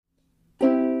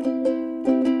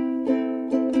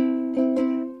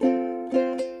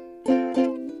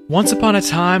Once upon a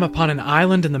time, upon an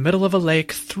island in the middle of a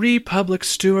lake, 3 public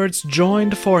stewards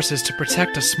joined forces to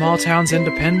protect a small town's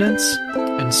independence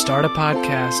and start a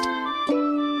podcast.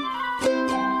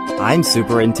 I'm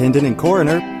Superintendent and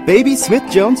Coroner Baby Smith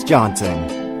Jones Johnson.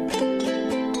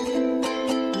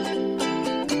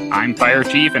 I'm Fire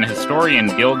Chief and Historian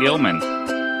Gil Gilman.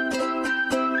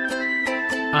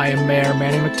 I am Mayor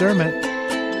Manny McDermott.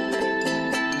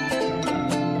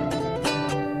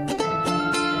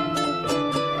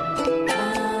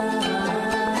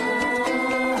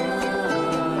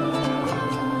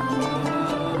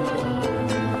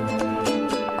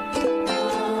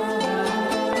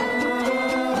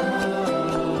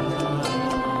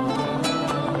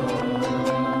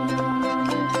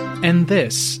 And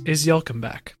this is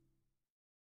Yallcomeback.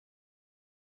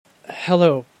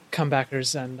 Hello,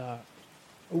 comebackers, and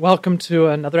welcome to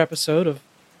another episode of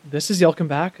This is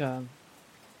Yallcomeback.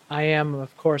 I am,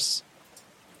 of course,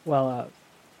 your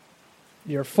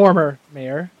former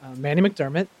mayor, Manny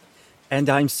McDermott. And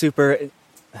I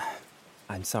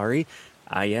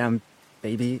am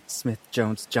Baby Smith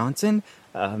Jones Johnson,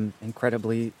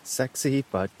 incredibly sexy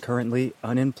but currently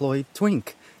unemployed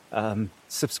twink.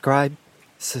 Subscribe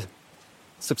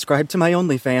to my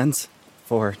OnlyFans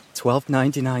for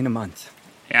 $12.99 a month.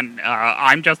 And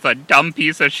I'm just a dumb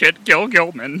piece of shit, Gil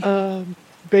Gilman.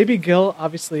 Baby Gil,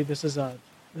 obviously this is a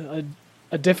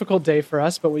difficult day for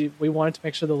us, but we wanted to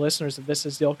make sure the listeners of This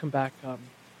is Yallcomeback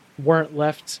weren't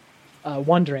left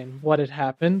wondering what had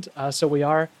happened. So we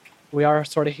are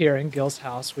sort of here in Gil's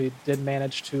house. We did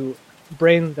manage to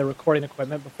bring the recording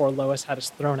equipment before Lois had us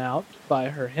thrown out by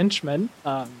her henchmen,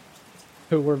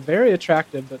 who were very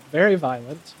attractive but very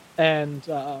violent. And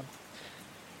so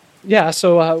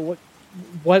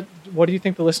what do you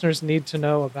think the listeners need to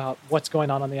know about what's going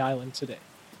on the island today?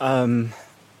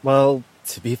 Well,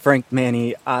 to be frank,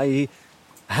 Manny, I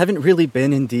haven't really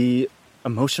been in the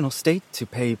emotional state to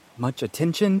pay much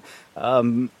attention.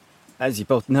 As you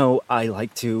both know, I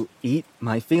like to eat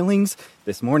my feelings.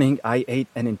 This morning, I ate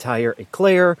an entire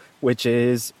eclair, which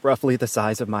is roughly the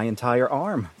size of my entire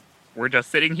arm. We're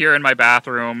just sitting here in my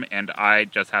bathroom, and I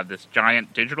just have this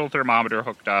giant digital thermometer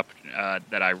hooked up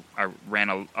that I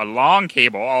ran a long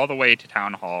cable all the way to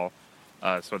Town Hall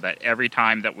so that every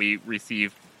time that we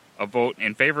receive a vote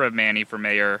in favor of Manny for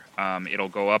mayor, it'll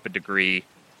go up a degree.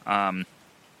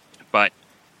 But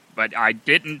I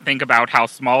didn't think about how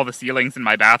small the ceilings in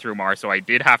my bathroom are, so I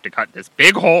did have to cut this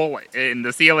big hole in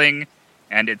the ceiling,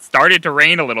 and it started to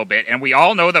rain a little bit. And we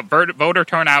all know that voter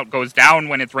turnout goes down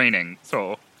when it's raining,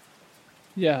 so...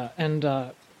 Yeah,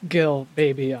 and Gil,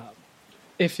 baby,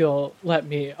 if you'll let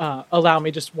me, allow me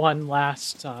just one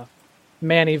last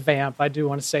Manny vamp, I do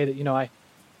want to say that,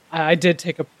 I did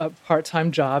take a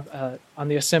part-time job on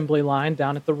the assembly line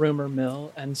down at the rumor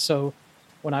mill, and so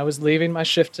when I was leaving my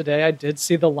shift today, I did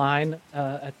see the line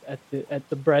at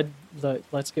the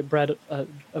Let's Get Bread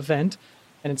event,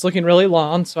 and it's looking really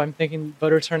long, so I'm thinking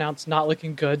voter turnout's not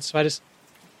looking good, so I just,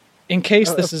 in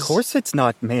case this is... Of course it's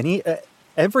not, Manny.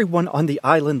 Everyone on the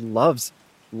island loves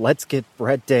Let's Get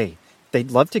Bread Day.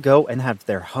 They'd love to go and have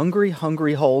their hungry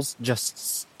holes just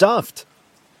stuffed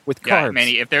with carbs. Yeah,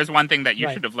 Manny, if there's one thing that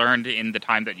you should have learned in the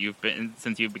time that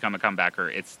since you've become a comebacker,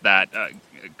 it's that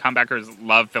comebackers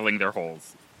love filling their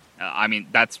holes.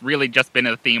 That's really just been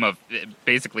a theme of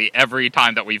basically every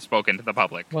time that we've spoken to the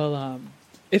public. Well,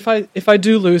 if I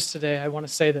do lose today, I want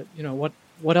to say that,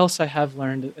 what else I have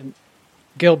learned. And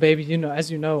Gil, baby,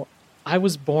 as you know, I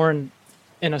was born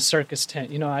in a circus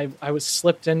tent. I was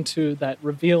slipped into that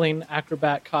revealing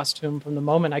acrobat costume from the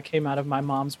moment I came out of my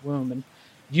mom's womb. And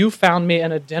you found me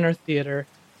in a dinner theater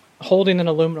holding an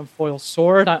aluminum foil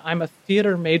sword. I'm a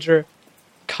theater major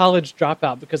college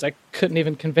dropout because I couldn't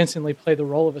even convincingly play the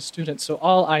role of a student. So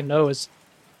all I know is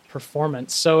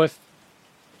performance. So if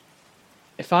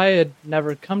I had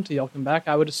never come to Yallcomeback,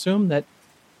 I would assume that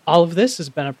all of this has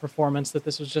been a performance, that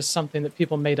this was just something that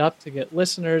people made up to get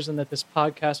listeners, and that this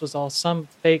podcast was all some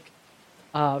fake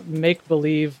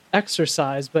make-believe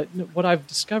exercise. But what I've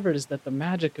discovered is that the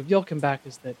magic of Yallcomeback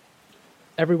is that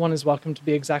everyone is welcome to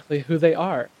be exactly who they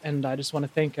are. And I just want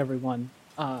to thank everyone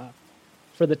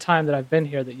for the time that I've been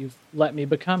here, that you've let me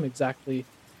become exactly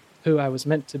who I was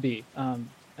meant to be. And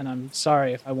I'm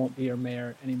sorry if I won't be your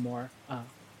mayor anymore,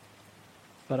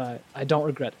 but I don't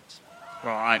regret it.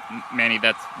 Well, Manny,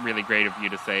 that's really great of you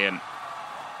to say, and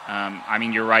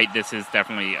you're right. This is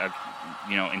definitely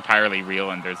entirely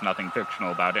real, and there's nothing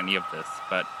fictional about any of this.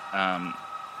 But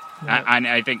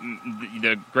I think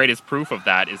the greatest proof of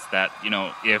that is that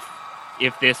if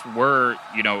this were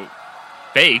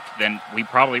fake, then we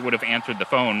probably would have answered the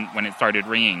phone when it started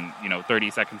ringing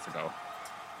 30 seconds ago.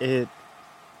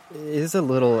 is a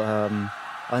little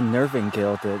unnerving,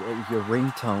 Gil, that your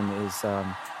ringtone is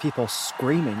people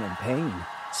screaming in pain.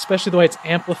 Especially the way it's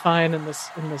amplifying in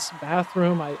this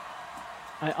bathroom. I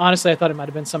honestly I thought it might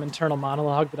have been some internal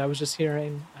monologue that I was just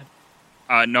hearing.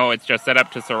 No, it's just set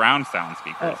up to surround sound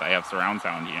speakers. I have surround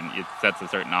sound, and it sets a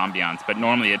certain ambiance. But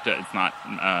normally it's not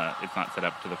set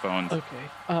up to the phones. Okay.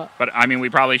 But I mean, we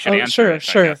probably should answer it,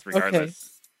 sure. I guess, regardless. Okay.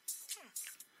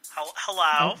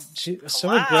 Hello? Oh, gee, so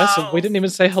Hello? aggressive. We didn't even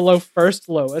say hello first,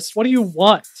 Lois. What do you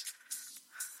want?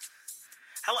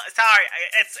 Hello, sorry,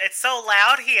 it's so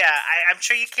loud here. I'm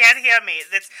sure you can't hear me.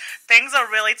 Things are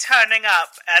really turning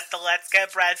up at the Let's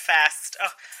Get Bread Fest.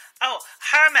 Oh,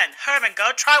 Herman,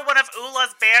 go try one of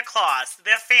Ula's bear claws.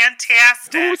 They're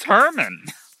fantastic. Who's Herman?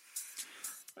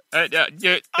 There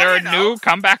are new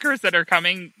comebackers that are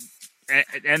coming,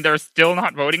 and they're still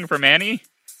not voting for Manny?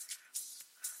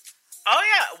 Oh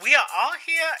yeah, we are all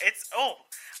here.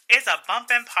 It's a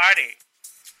bumpin' party.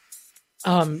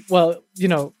 Well,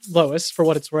 Lois, for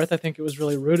what it's worth, I think it was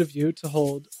really rude of you to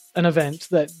hold an event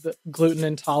that the gluten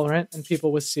intolerant and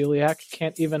people with celiac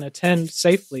can't even attend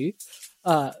safely.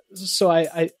 So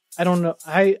I don't know.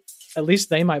 At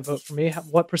least they might vote for me.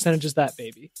 What percentage is that,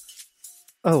 baby?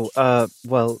 Oh,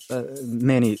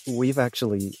 Manny, we've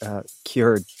actually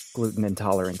cured gluten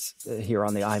intolerance here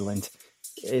on the island.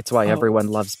 It's why everyone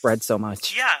loves bread so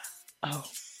much. Yeah. Oh.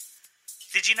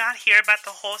 Did you not hear about the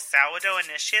whole sourdough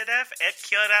initiative? It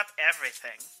cured up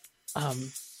everything.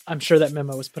 I'm sure that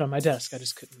memo was put on my desk. I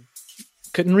just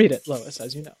couldn't read it, Lois,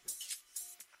 as you know.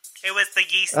 It was the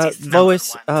yeasty smelling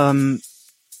Lois, one.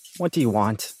 What do you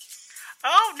want?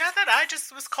 Oh, nothing. I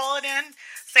just was calling in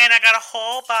saying I got a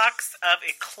whole box of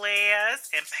eclairs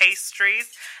and pastries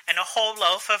and a whole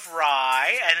loaf of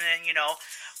rye. And then,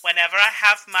 whenever I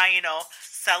have my,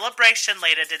 celebration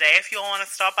later today, if you want to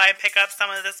stop by and pick up some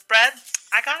of this bread,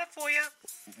 I got it for you.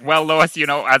 Well, Lois,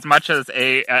 as much as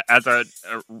a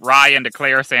rye and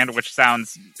eclair sandwich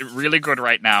sounds really good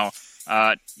right now,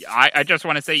 I just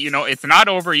want to say, it's not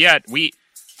over yet. We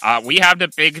have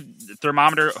the big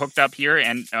thermometer hooked up here,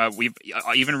 and we've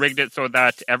even rigged it so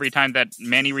that every time that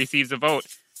Manny receives a vote,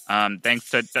 thanks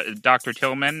to Dr.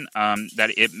 Tillman,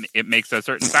 that it makes a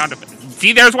certain sound effect.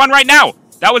 See, there's one right now.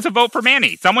 That was a vote for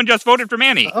Manny. Someone just voted for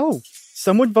Manny. Oh,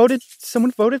 someone voted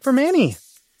for Manny.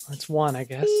 That's one, I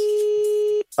guess.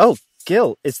 Oh,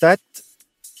 Gil,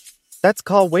 that's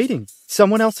call waiting.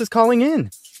 Someone else is calling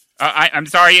in. I'm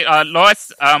sorry,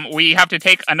 Lois. We have to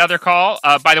take another call.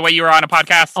 By the way, you were on a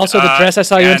podcast. Also, the dress I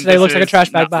saw you in today looks like a trash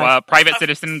bag. Bye. Private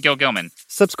citizen Gil Gilman.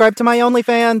 Subscribe to my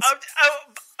OnlyFans.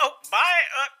 Bye.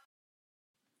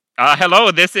 Hello,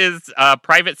 this is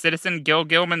Private Citizen Gil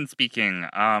Gilman speaking.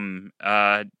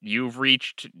 You've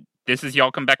reached. This is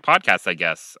Yallcomeback podcast, I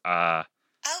guess. Oh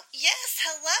yes,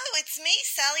 hello. It's me,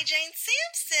 Sally Jane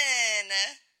Sampson.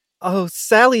 Oh,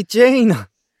 Sally Jane.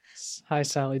 Hi,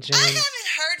 Sally Jane. I haven't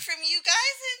heard from you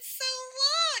guys in so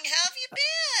long. How have you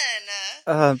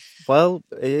been? Well,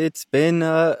 it's been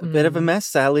a bit of a mess,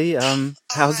 Sally.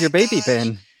 How's your baby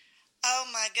been? Oh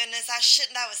my goodness, I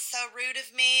was so rude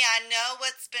of me. I know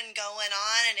what's been going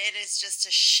on, and it is just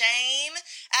a shame.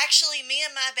 Actually, me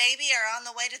and my baby are on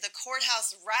the way to the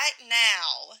courthouse right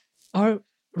now. Oh,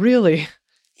 really?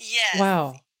 Yes.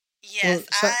 Wow. Yes,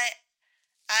 Well,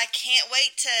 I can't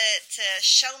wait to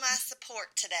show my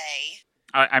support today.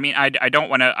 I mean, I don't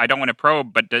want to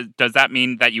probe, but does that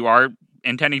mean that you are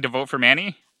intending to vote for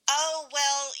Manny? Oh, well,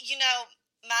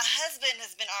 my husband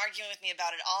has been arguing with me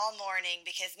about it all morning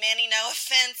because, Manny, no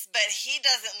offense, but he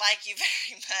doesn't like you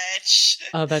very much.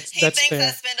 Oh, that's fair.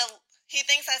 He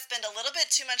thinks I spend a little bit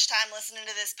too much time listening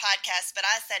to this podcast, but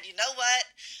I said, you know what?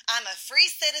 I'm a free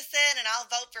citizen, and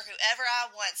I'll vote for whoever I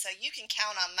want, so you can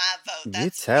count on my vote. You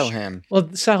tell him.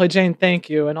 Well, Sally Jane, thank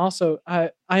you. And also,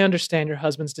 I understand your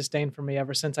husband's disdain for me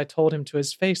ever since I told him to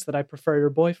his face that I prefer your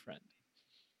boyfriend.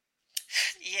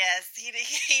 Yes, he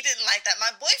didn't like that.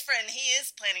 My boyfriend, he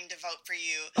is planning to vote for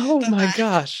you. Oh my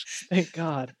gosh, thank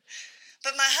God.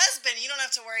 But my husband, you don't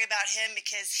have to worry about him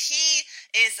because he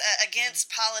is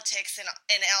against politics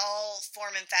in all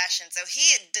form and fashion. So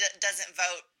he doesn't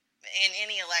vote in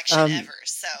any election ever.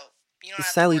 So you don't have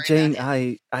Sally to worry Jane, about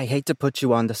him. I hate to put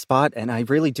you on the spot, and I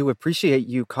really do appreciate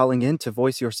you calling in to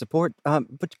voice your support.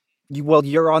 But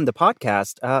you're on the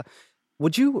podcast.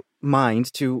 Would you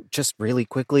mind to just really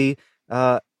quickly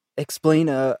explain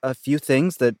a few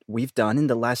things that we've done in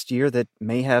the last year that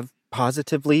may have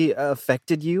positively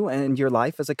affected you and your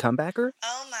life as a comebacker?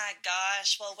 Oh my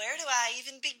gosh. Well, where do I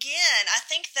even begin? I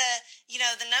think the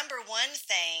number one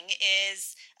thing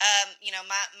is,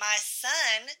 my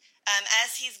son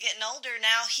as he's getting older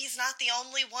now, he's not the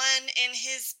only one in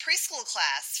his preschool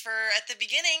class. For at the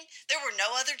beginning, there were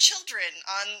no other children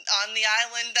on the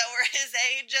island that were his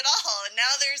age at all, and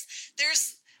now there's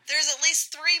at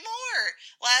least 3 more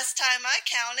last time I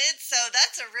counted, so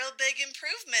that's a real big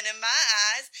improvement in my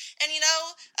eyes. And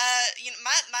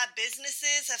my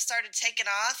businesses have started taking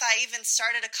off. I even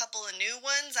started a couple of new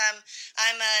ones. I'm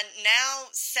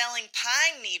now selling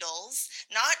pine needles,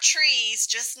 not trees,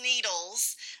 just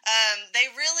needles. They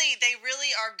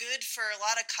really are good for a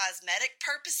lot of cosmetic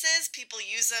purposes. People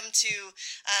use them to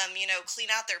clean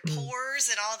out their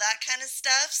pores and all that kind of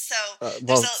stuff. So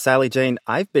Sally Jane,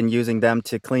 I've been using them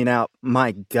to clean out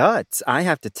my guts. I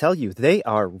have to tell you, they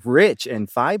are rich in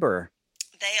fiber.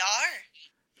 They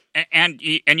are. And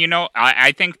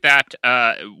I think that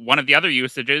one of the other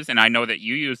usages, and I know that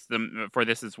you use them for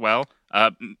this as well,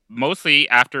 mostly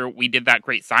after we did that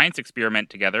great science experiment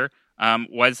together,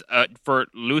 was for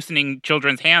loosening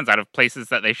children's hands out of places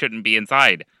that they shouldn't be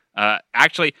inside.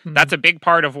 Actually, that's a big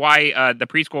part of why the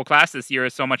preschool class this year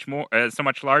is so much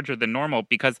larger than normal,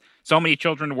 because so many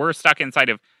children were stuck inside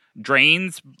of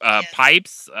drains,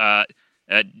 pipes,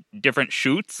 different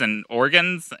chutes and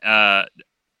organs.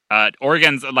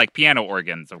 Organs like piano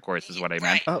organs, of course, is what I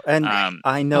meant. Oh, and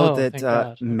I know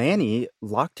that Manny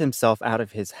locked himself out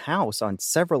of his house on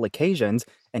several occasions,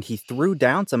 and he threw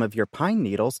down some of your pine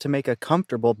needles to make a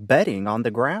comfortable bedding on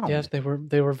the ground. Yes, they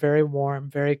were very warm,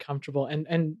 very comfortable,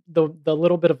 and the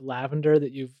little bit of lavender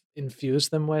that you've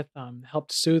infused them with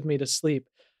helped soothe me to sleep,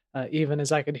 even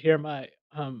as I could hear my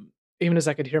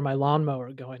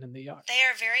lawnmower going in the yard. They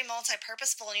are very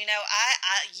multi-purposeful. And, I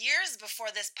years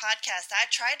before this podcast, I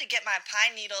tried to get my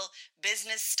pine needle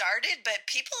business started, but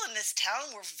people in this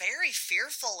town were very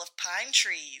fearful of pine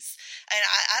trees. And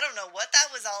I don't know what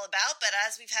that was all about, but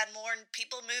as we've had more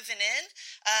people moving in,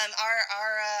 our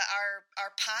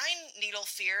pine needle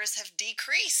fears have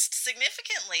decreased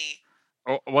significantly.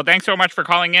 Oh, well, thanks so much for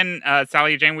calling in,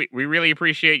 Sally Jane. We really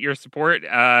appreciate your support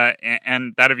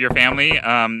and that of your family.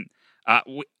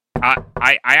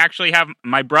 I actually have,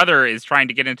 my brother is trying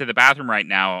to get into the bathroom right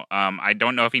now. I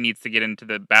don't know if he needs to get into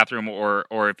the bathroom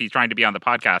or if he's trying to be on the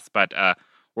podcast, but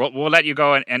we'll let you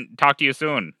go and talk to you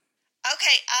soon.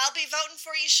 Okay, I'll be voting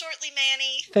for you shortly,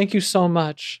 Manny. Thank you so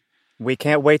much. We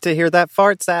can't wait to hear that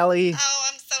fart, Sally. Oh,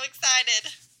 I'm so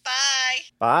excited. Bye.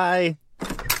 Bye.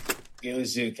 Gilly,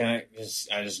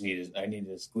 I need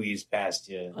to squeeze past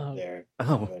you there.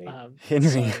 Oh, Henry,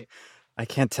 sorry. I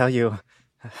can't tell you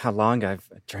how long I've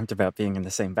dreamt about being in the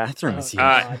same bathroom as you.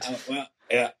 Well,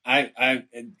 yeah, I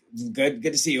good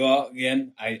to see you all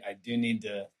again. I do need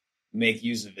to make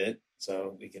use of it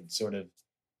so we can sort of.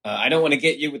 I don't want to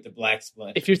get you with the black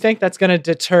split. If you think that's going to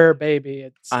deter baby,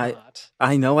 it's not.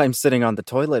 I know I'm sitting on the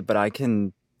toilet, but I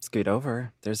can scoot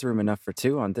over. There's room enough for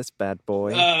 2 on this bad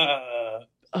boy.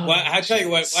 I'll tell you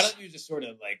what. Why don't you just sort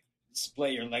of like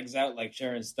split your legs out like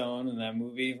Sharon Stone in that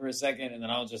movie for a second, and then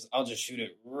I'll just shoot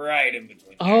it right in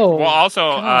between. Oh, well,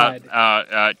 also,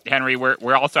 Henry,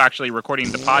 we're also actually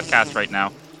recording the podcast right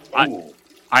now.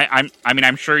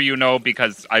 I'm sure you know,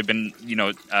 because I've been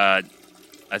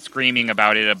screaming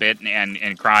about it a bit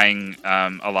and crying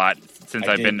a lot since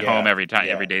I've been home every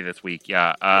day this week.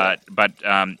 So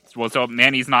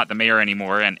Manny's not the mayor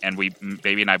anymore, and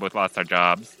baby and I both lost our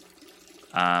jobs.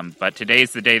 But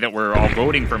today's the day that we're all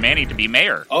voting for Manny to be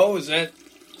mayor. Oh, is that?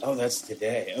 Oh, that's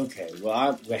today. Okay. Well,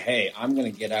 I'm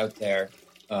going to get out there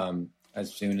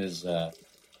as soon as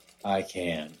I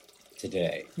can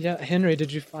today. Yeah, Henry,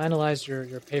 did you finalize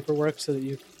your paperwork so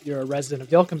that you're a resident of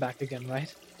Yallcomeback again,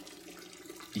 right?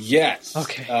 Yes.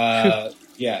 Okay.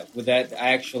 Yeah. With that,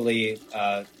 actually,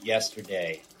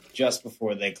 yesterday, just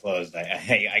before they closed,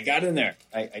 I got in there.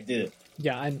 I did it.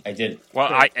 Yeah, I did.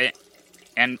 Well,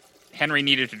 and Henry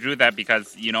needed to do that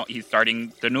because, he's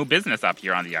starting the new business up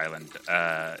here on the island.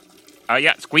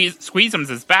 Squeezums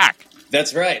is back.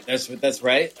 That's right. That's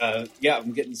right.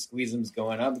 I'm getting Squeezums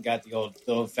going up. We got the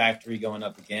old factory going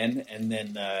up again. And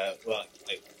then,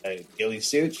 Gilly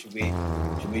Suit, should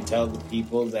we tell the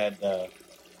people that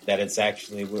it's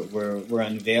actually, we're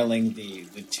unveiling the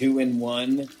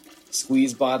 2-in-1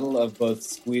 squeeze bottle of both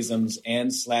Squeezums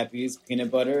and Slappy's peanut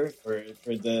butter for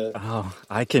the... Oh,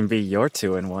 I can be your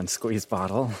 2-in-1 squeeze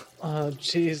bottle. Oh,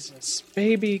 Jesus.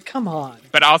 Baby, come on.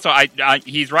 But also,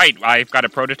 he's right. I've got a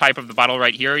prototype of the bottle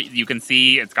right here. You can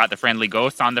see it's got the friendly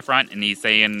ghost on the front, and he's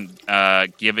saying,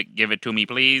 give it to me,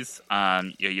 please.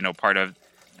 Part of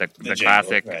the jingle,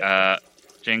 classic right.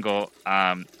 Jingle.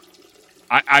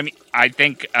 I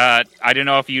think, I don't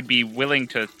know if you'd be willing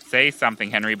to say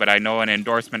something, Henry, but I know an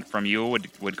endorsement from you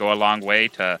would go a long way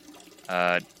to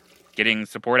getting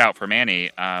support out for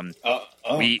Manny.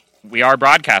 We are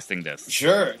broadcasting this.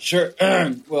 Sure.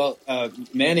 Well,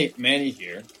 Manny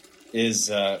here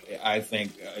is, I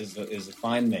think, is a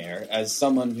fine mayor. As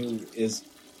someone who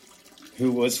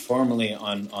was formerly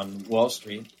on Wall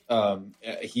Street,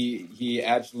 he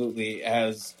absolutely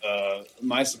has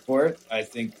my support. I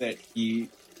think that he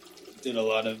did a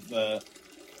lot of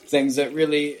things that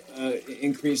really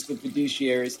increased the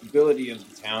fiduciary stability of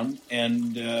the town,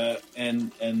 and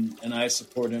I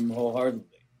support him wholeheartedly.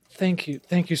 Thank you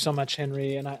so much,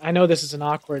 Henry. And I know this is an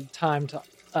awkward time to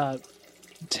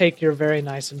take your very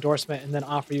nice endorsement and then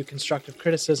offer you constructive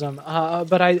criticism.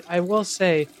 But I will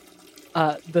say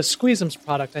the Squeezem's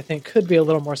product, I think, could be a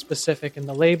little more specific in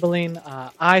the labeling.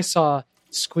 I saw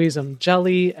Squeezem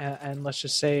jelly, and let's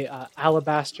just say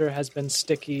alabaster has been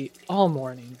sticky all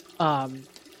morning.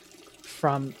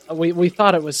 We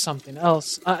thought it was something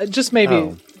else. Just maybe.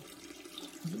 Oh.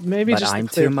 Maybe But just I'm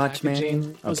the clear too much, packaging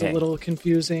Manny? was Okay. a little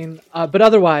confusing, but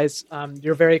otherwise,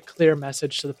 your very clear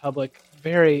message to the public,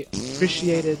 very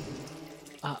appreciated.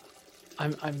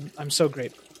 I'm so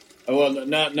grateful. Oh, well,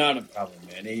 not a problem,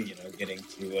 Manny. You know, getting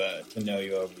to know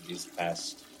you over these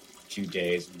past few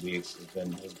days and weeks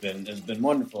has been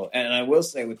wonderful. And I will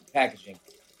say, with the packaging,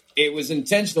 it was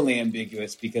intentionally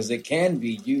ambiguous because it can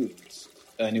be used,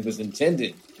 and it was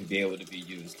intended to be able to be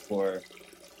used for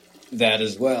that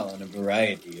as well, and a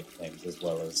variety of things as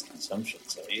well as consumption.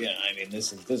 So yeah, I mean,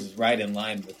 this is right in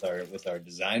line with our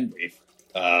design brief.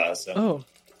 Oh,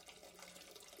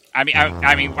 I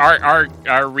mean,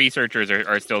 our researchers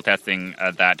are still testing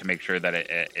that to make sure that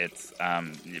it's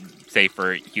safe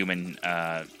for human,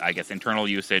 I guess, internal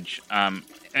usage.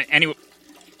 Anyway,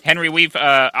 Henry, we've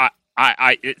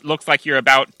it looks like you're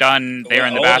about done there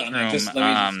in the Hold on,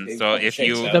 bathroom. So if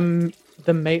you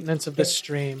the maintenance of this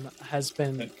stream has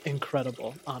been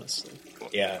incredible, honestly.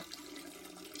 Yeah,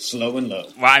 slow and low.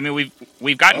 Well, I mean,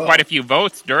 we've gotten quite a few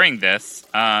votes during this,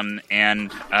 and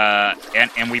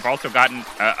we've also gotten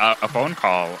a phone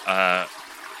call.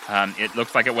 It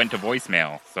looks like it went to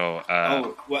voicemail. So,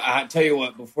 well, I tell you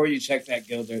what. Before you check that,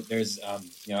 Gil, there's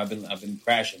I've been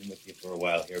crashing with you for a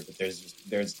while here, but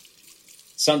there's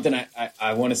something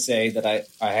I want to say that I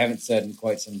haven't said in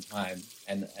quite some time,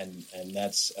 and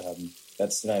that's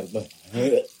that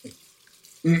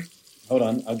hold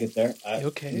on, I'll get there.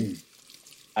 Okay.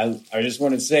 I just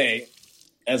want to say,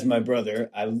 as my brother,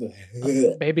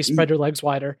 Baby, spread your legs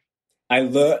wider. I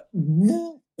love.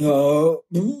 Oh,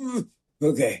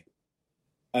 okay.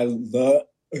 I love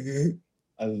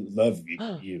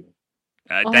you.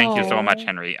 Thank you so much,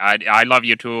 Henry. I love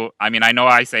you too. I mean, I know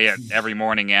I say it every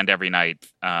morning and every night.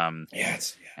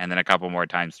 Yes. And then a couple more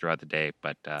times throughout the day.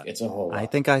 But it's a whole lot. I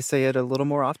think I say it a little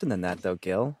more often than that, though,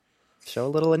 Gil. Show a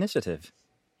little initiative.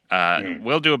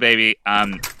 We'll do, baby.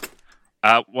 Well,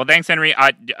 thanks, Henry.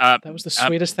 That was the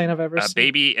sweetest thing I've ever seen.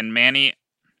 Baby and Manny,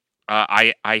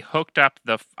 I hooked up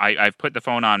I've put the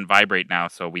phone on vibrate now,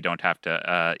 so we don't have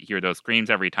to hear those screams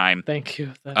every time. Thank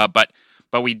you. But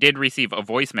we did receive a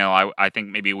voicemail. I think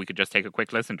maybe we could just take a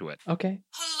quick listen to it. Okay.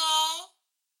 Hello?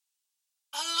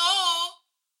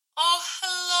 Oh,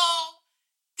 hello.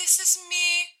 This is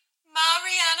me,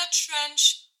 Mariana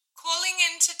Trench, calling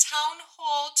into Town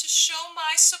Hall to show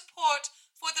my support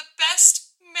for the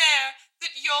best mayor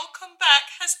that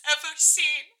Yallcomeback has ever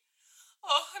seen.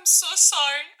 Oh, I'm so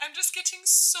sorry. I'm just getting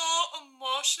so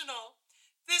emotional.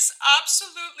 This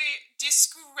absolutely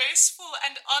disgraceful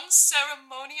and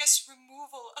unceremonious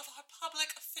removal of our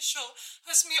public official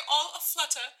has me all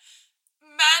aflutter.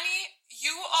 Manny,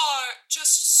 you are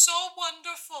just so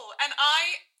wonderful, and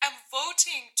I am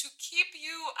voting to keep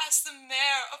you as the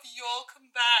mayor of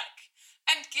Yallcomeback.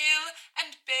 And Gil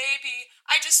and Baby,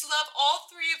 I just love all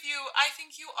three of you. I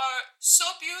think you are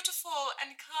so beautiful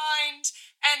and kind,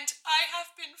 and I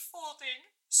have been folding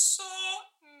so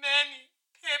many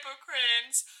paper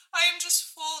cranes. I am just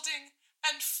folding,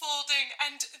 and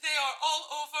they are all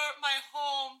over my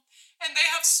home, and they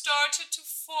have started to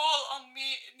fall on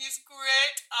me in these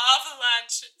great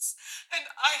avalanches, and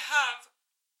I have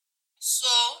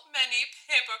so many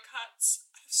paper cuts.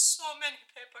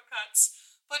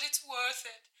 But it's worth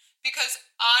it, because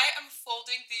I am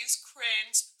folding these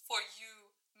cranes for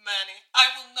you, Manny. I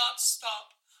will not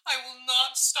stop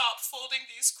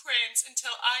folding these cranes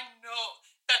until I know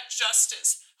that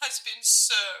justice has been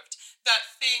served,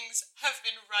 that things have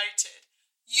been righted.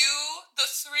 You,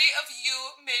 the three of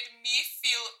you, made me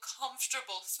feel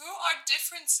comfortable through our great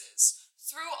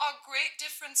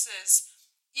differences.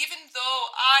 Even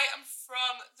though I am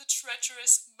from the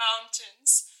treacherous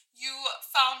mountains, you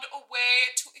found a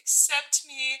way to accept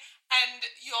me, and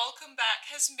Yallcomeback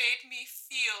has made me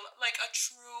feel like a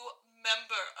true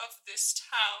member of this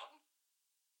town.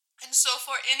 And so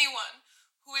for anyone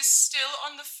who is still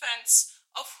on the fence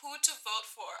of who to vote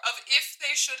for, of if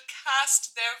they should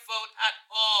cast their vote at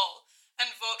all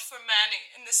and vote for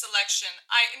Manny in this election,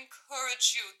 I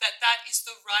encourage you that that is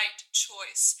the right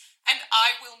choice. And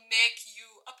I will make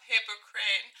you a paper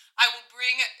crane. I will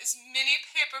bring as many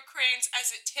paper cranes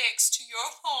as it takes to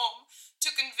your home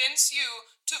to convince you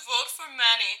to vote for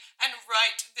Manny and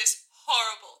right this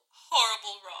horrible,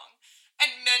 horrible wrong.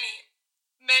 And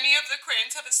many of the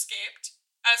cranes have escaped.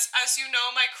 As you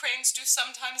know, my cranes do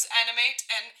sometimes animate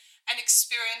and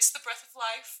experience the breath of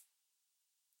life.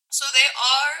 So they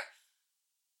are,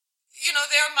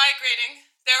 they are migrating.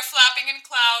 They're flapping in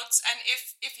clouds, and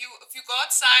if you go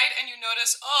outside and you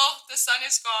notice, oh, the sun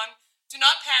is gone, do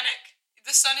not panic.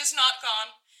 The sun is not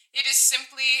gone. It is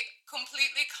simply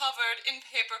completely covered in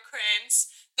paper cranes.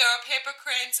 There are paper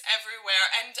cranes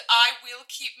everywhere, and I will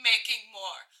keep making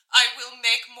more. I will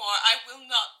make more. I will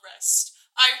not rest.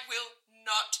 I will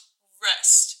not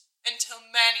rest until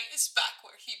Manny is back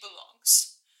where he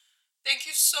belongs. Thank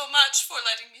you so much for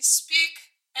letting me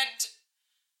speak, and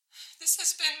this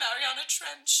has been Mariana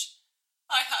Trench.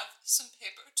 I have some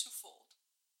paper to fold.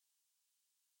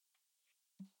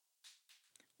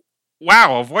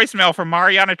 Wow, a voicemail from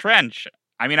Mariana Trench.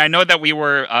 I mean, I know that we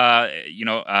were,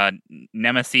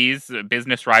 nemesis,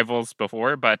 business rivals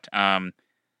before, but,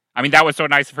 that was so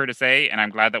nice of her to say, and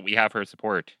I'm glad that we have her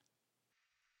support.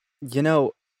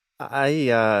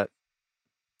 I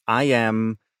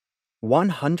am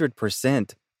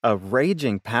 100% a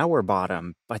raging power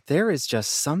bottom, but there is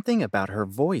just something about her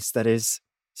voice that is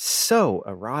so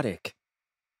erotic.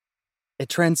 It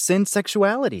transcends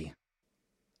sexuality.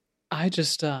 I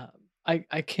just,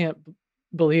 I can't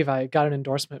believe I got an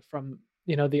endorsement from,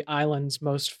 the island's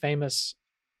most famous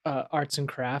arts and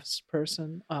crafts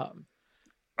person.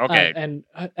 Okay. And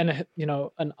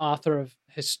an author of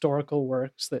historical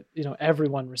works that,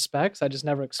 everyone respects. I just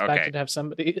never expected to have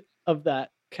somebody of that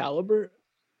caliber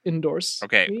endorse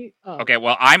me. Okay,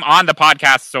 well, I'm on the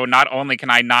podcast, so not only can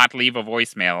I not leave a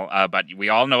voicemail, but we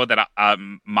all know that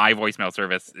my voicemail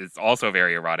service is also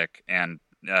very erotic, and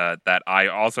that I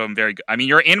also am very good. I mean,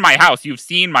 you're in my house. You've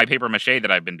seen my paper mache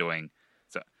that I've been doing.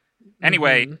 So,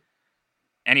 anyway,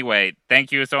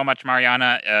 thank you so much,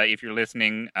 Mariana, if you're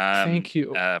listening. Thank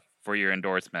you. For your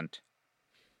endorsement.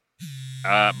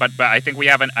 But I think we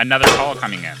have another call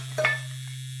coming in.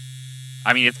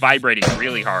 I mean, it's vibrating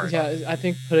really hard. Yeah, I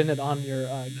think putting it on your...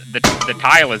 The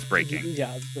tile is breaking.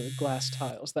 Yeah, the glass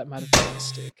tiles. That might have been a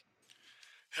mistake.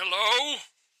 Hello?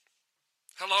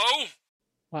 Hello?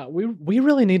 Wow, we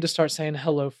really need to start saying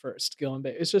hello first, Gillen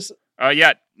Bay. It's just...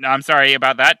 Yeah, no, I'm sorry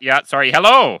about that. Yeah, sorry.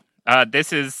 Hello!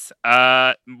 This is,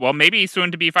 maybe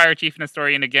soon-to-be Fire Chief and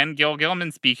Historian again, Gil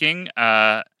Gilman speaking.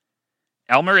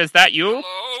 Elmer, is that you?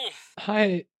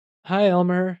 Hello? Hi,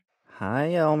 Elmer.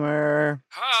 Hi, Elmer.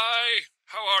 Hi.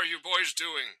 How are you boys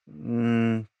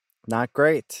doing? Not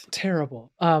great.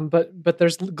 Terrible. But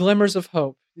there's glimmers of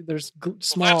hope. There's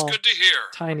small, well, that's good to hear.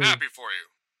 Tiny, I'm happy for you.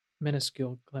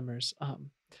 Minuscule glimmers.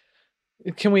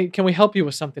 Can we help you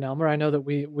with something, Elmer? I know that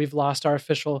we've lost our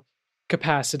official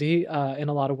capacity in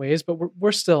a lot of ways, but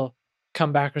we're still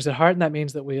comebackers at heart, and that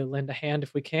means that we lend a hand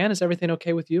if we can. Is everything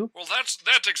okay with you? Well, that's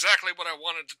exactly what I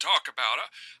wanted to talk about.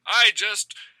 I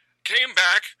just came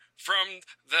back from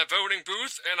the voting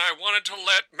booth, and I wanted to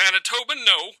let Manitoba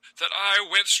know that I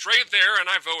went straight there and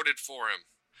I voted for him.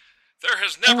 There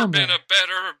has never been a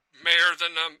better mayor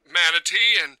than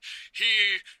Manatee, and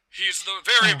he's the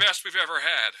very best we've ever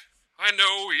had. I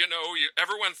know,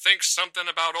 everyone thinks something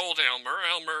about old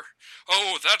Elmer.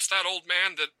 Oh, that's that old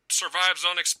man that survives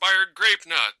on expired grape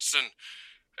nuts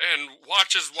and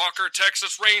watches Walker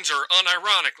Texas Ranger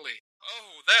unironically.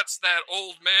 Oh, that's that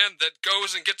old man that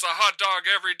goes and gets a hot dog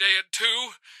every day at 2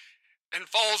 and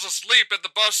falls asleep at the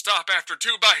bus stop after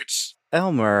 2 bites.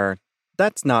 Elmer,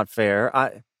 that's not fair.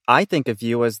 I think of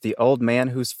you as the old man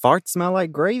whose farts smell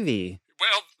like gravy.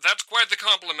 Well, that's quite the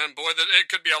compliment, boy. That it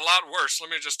could be a lot worse, let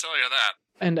me just tell you that.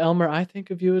 And Elmer, I think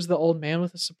of you as the old man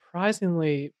with a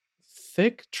surprisingly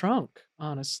thick trunk,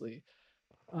 honestly.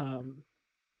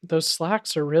 Those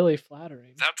slacks are really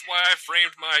flattering. That's why I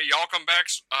framed my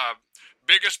Yallcomeback's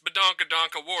biggest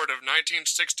badonkadonk award of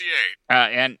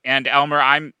 1968. And Elmer,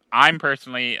 I'm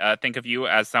personally think of you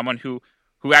as someone who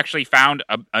actually found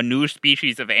a new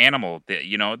species of animal.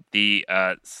 The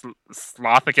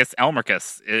Slothicus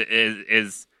elmericus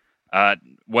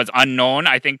was unknown,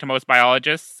 I think, to most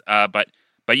biologists. But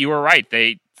you were right.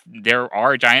 There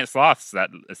are giant sloths that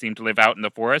seem to live out in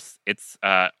the forest. It's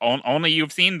only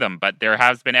you've seen them, but there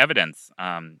has been evidence.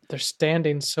 They're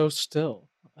standing so still.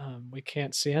 We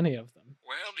can't see any of them.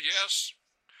 Well, yes.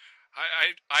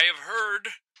 I have heard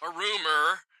a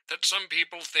rumor that some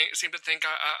people seem to think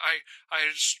I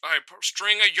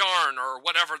string a yarn or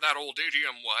whatever that old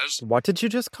idiom was. What did you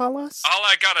just call us? All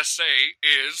I gotta say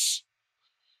is,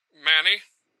 Manny,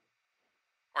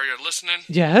 are you listening?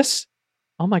 Yes?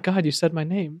 Oh my God, you said my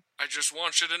name. I just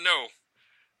want you to know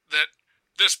that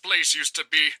this place used to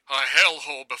be a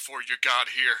hellhole before you got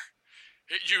here.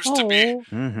 It used to be.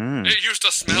 Mm-hmm. It used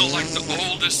to smell like the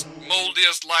oldest,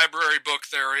 moldiest library book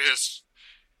there is.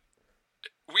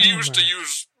 We used to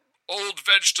use old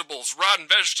vegetables, rotten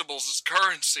vegetables, as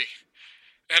currency.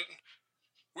 And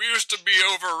we used to be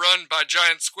overrun by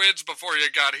giant squids before you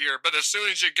got here, but as soon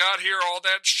as you got here, all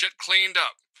that shit cleaned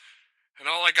up. And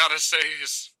all I gotta say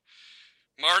is,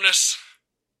 Marnus,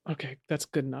 Okay, that's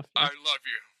good enough. I love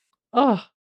you. Oh,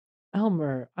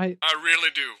 Elmer, I really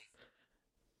do.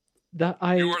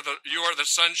 You are the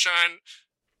sunshine.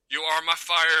 You are my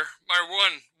fire, my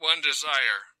one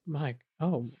desire.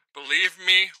 Believe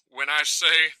me when I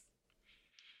say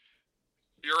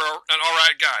you're an all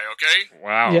right guy, okay?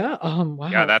 Wow. Yeah. Wow.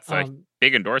 Yeah, that's a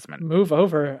big endorsement. Move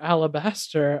over,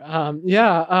 Alabaster.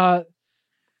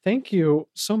 Thank you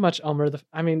so much, Elmer.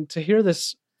 To hear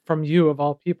this from you of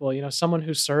all people, someone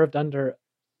who served under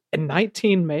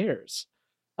 19 mayors,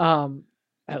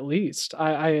 at least.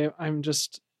 I'm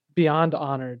just beyond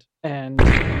honored, and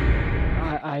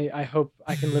I hope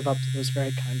I can live up to those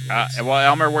very kind words. Well,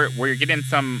 Elmer, we're getting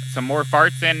some more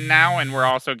farts in now, and we're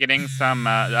also getting some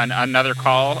another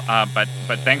call. But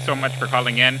thanks so much for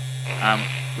calling in.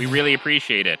 We really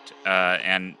appreciate it,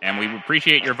 and we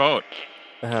appreciate your vote.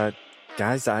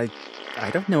 Guys, I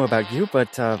don't know about you,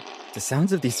 but the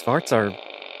sounds of these farts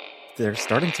they're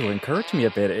starting to encourage me a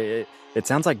bit. It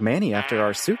sounds like Manny after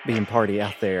our soup bean party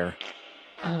out there.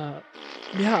 I'm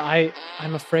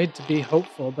afraid to be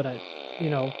hopeful, but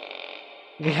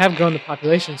we have grown the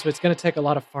population, so it's going to take a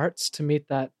lot of farts to meet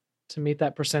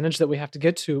that percentage that we have to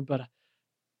get to. But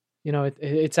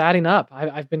it's adding up.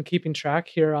 I've been keeping track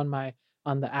here on the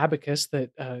abacus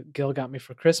that Gil got me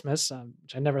for Christmas,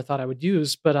 which I never thought I would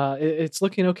use, but it's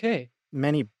looking okay.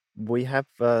 Manny, we have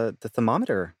the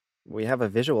thermometer. We have a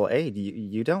visual aid.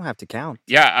 You don't have to count.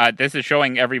 Yeah, this is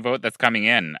showing every vote that's coming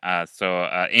in.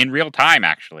 So in real time,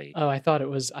 actually. Oh, I thought it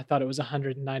was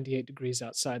 198 degrees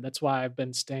outside. That's why I've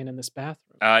been staying in this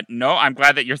bathroom. No, I'm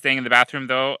glad that you're staying in the bathroom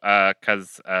though,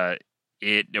 because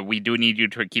we do need you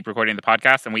to keep recording the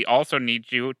podcast, and we also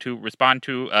need you to respond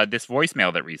to this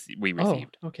voicemail that we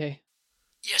received. Oh, okay.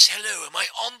 Yes, hello. Am I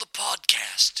on the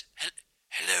podcast?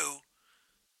 Hello?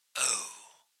 Oh.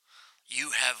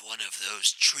 You have one of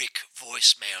those trick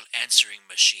voicemail answering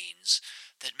machines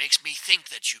that makes me think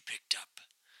that you picked up.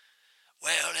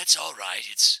 Well, that's all right.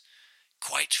 It's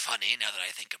quite funny now that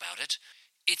I think about it.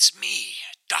 It's me,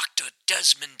 Dr.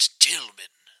 Desmond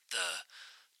Tillman, the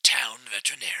town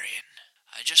veterinarian.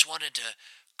 I just wanted to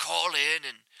call in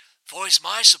and voice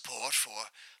my support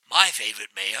for my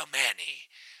favorite mayor,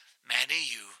 Manny. Manny,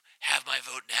 you have my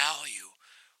vote now. You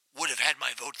would have had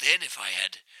my vote then if I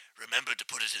had remembered to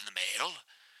put it in the mail.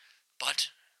 But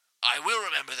I will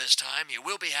remember this time. You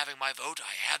will be having my vote.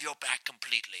 I have your back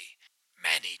completely.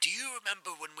 Manny, do you remember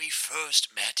when we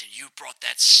first met and you brought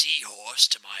that seahorse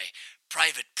to my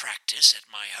private practice at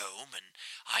my home and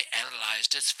I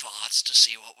analyzed its farts to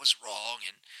see what was wrong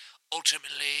and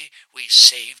ultimately we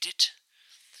saved it?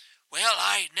 Well,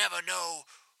 I never know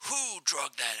who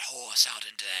drugged that horse out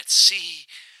into that sea,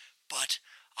 but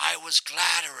I was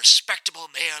glad a respectable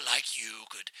mayor like you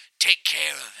could take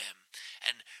care of him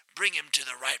and bring him to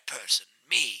the right person,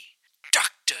 me,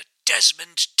 Dr.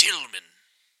 Desmond Tillman.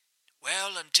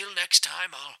 Well, until next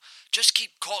time, I'll just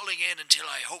keep calling in until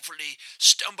I hopefully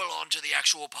stumble onto the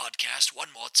actual podcast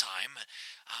one more time.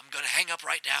 I'm going to hang up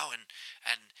right now and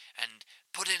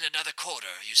put in another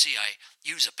quarter. You see, I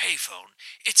use a payphone.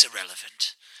 It's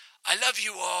irrelevant. I love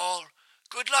you all.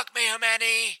 Good luck, Mayor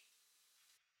Manny.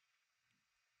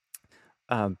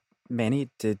 Manny,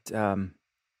 did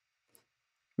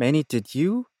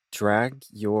you drag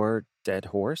your dead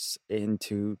horse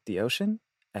into the ocean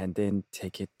and then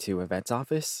take it to a vet's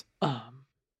office?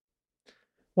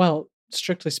 Well,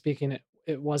 strictly speaking,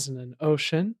 it wasn't an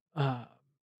ocean.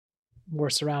 We're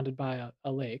surrounded by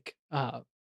a lake,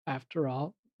 after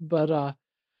all. But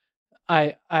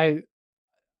I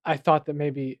thought that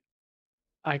maybe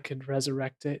I could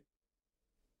resurrect it.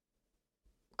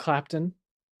 Clapton.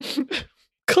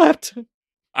 Clapton.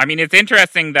 I mean, it's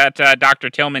interesting that Dr.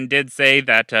 Tillman did say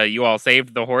that you all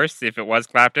saved the horse if it was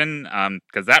Clapton,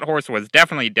 because that horse was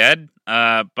definitely dead.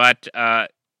 But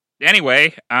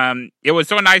anyway, it was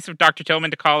so nice of Dr.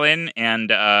 Tillman to call in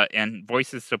and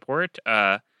voice his support.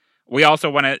 We also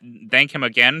want to thank him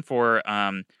again for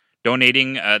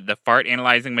donating the fart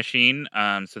analyzing machine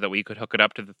so that we could hook it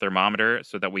up to the thermometer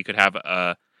so that we could have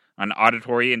an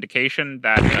auditory indication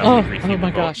that we've received my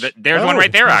a vote. gosh. There's one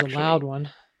right there, That was actually. a loud one.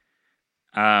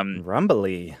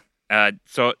 Rumbly.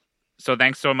 So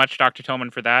thanks so much, Dr. Tillman,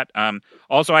 for that.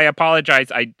 Also, I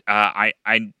apologize.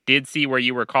 I did see where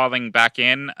you were calling back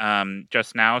in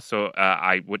just now, so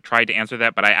I would try to answer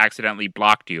that, but I accidentally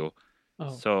blocked you.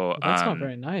 Oh, so well, that's not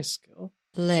very nice, Gil.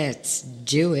 Let's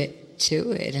do it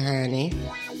to it, honey.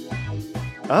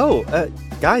 Oh,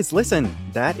 guys, listen.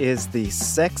 That is the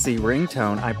sexy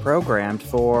ringtone I programmed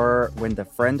for when the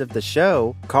friend of the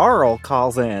show, Carl,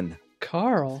 calls in.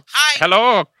 Carl? Hi.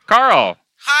 Hello, Carl.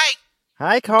 Hi.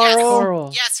 Hi, Carl. Yes,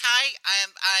 Carl. Yes, hi.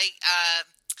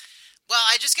 Well,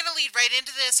 I'm just going to lead right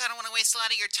into this. I don't want to waste a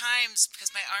lot of your times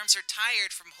because my arms are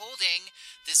tired from holding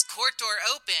this court door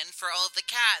open for all of the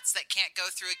cats that can't go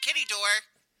through a kitty door.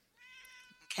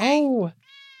 Okay? Oh.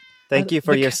 Thank you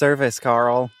for your service,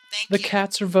 Carl. Thank the you.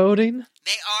 cats are voting?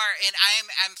 They are, and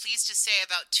I'm pleased to say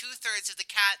about 2/3 of the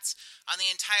cats on the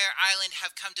entire island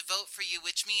have come to vote for you,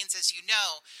 which means, as you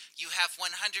know, you have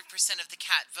 100% of the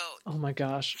cat vote. Oh my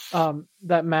gosh.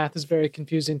 That math is very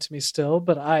confusing to me still,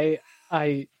 but I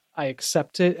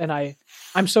accept it, and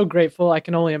I'm so grateful. I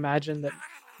can only imagine that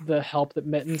the help that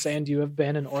Mittens and you have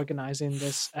been in organizing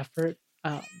this effort.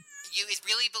 It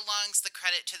really belongs the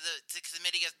credit to the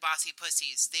committee of Bossy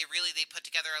Pussies. They put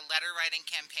together a letter writing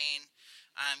campaign,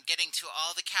 getting to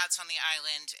all the cats on the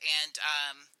island, and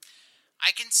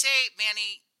I can say,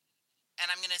 Manny,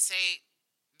 and I'm going to say,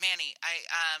 Manny,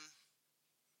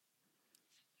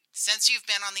 since you've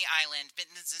been on the island,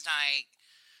 Mittens and I,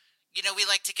 we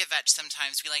like to kvetch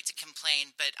sometimes. We like to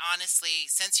complain, but honestly,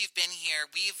 since you've been here,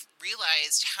 we've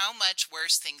realized how much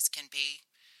worse things can be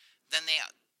than they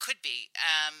could be.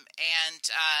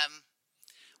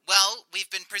 Well, we've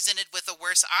been presented with a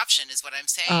worse option, is what I'm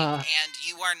saying, and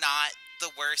you are not the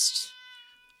worst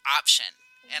option.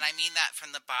 And I mean that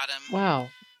from the bottom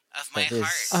of my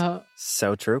heart.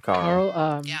 So true, Carl.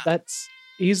 Carl, that's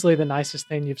easily the nicest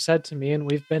thing you've said to me, and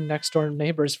we've been next door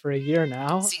neighbors for a year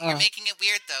now. See, you're making it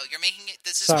weird, though.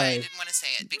 This is why I didn't want to say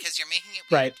it, because you're making it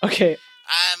weird. Right, okay.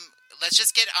 Let's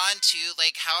just get on to,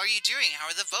 how are you doing? How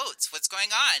are the votes? What's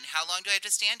going on? How long do I have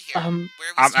to stand here?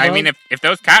 I mean, if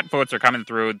those cat votes are coming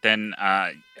through, then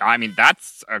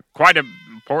that's quite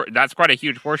a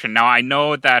huge portion. Now, I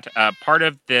know that part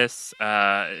of this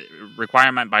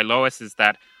requirement by Lois is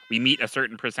that we meet a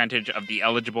certain percentage of the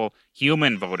eligible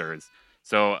human voters.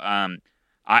 So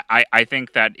I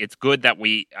think that it's good that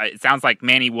it sounds like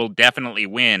Manny will definitely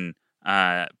win.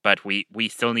 But we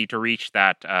still need to reach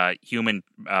that human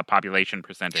population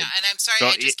percentage. Yeah, and I'm sorry,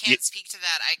 I just can't speak to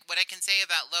that. What I can say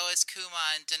about Lois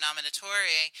Kuman denominatore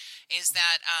is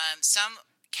that some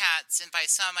cats, and by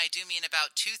some I do mean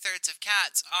about 2/3 of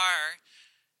cats, are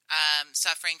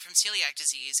suffering from celiac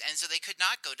disease, and so they could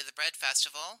not go to the bread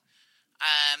festival.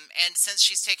 And since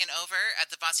she's taken over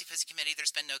at the Bossy Pussy Committee,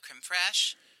 there's been no creme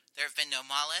fraiche, there have been no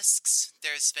mollusks,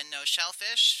 there's been no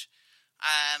shellfish.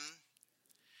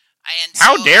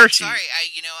 How dare she? Sorry,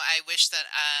 I wish that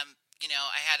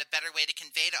I had a better way to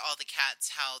convey to all the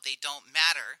cats how they don't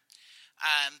matter.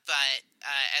 But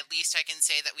at least I can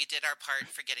say that we did our part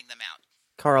for getting them out.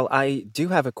 Carl, I do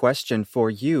have a question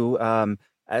for you,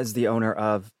 as the owner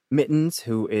of Mittens,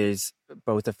 who is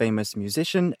both a famous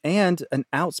musician and an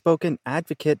outspoken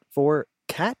advocate for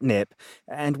catnip.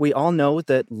 And we all know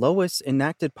that Lois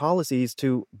enacted policies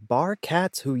to bar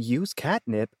cats who use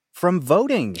catnip from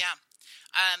voting. Yeah.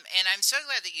 And I'm so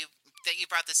glad that you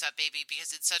brought this up, baby,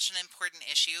 because it's such an important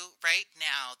issue. Right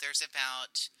now, there's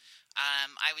about,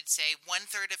 I would say,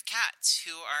 1/3 of cats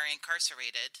who are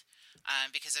incarcerated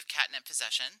because of catnip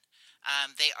possession.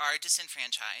 They are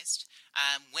disenfranchised.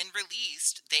 When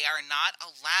released, they are not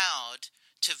allowed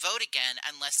to vote again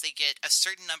unless they get a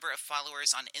certain number of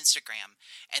followers on Instagram.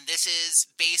 And this is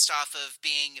based off of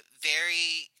being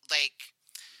very,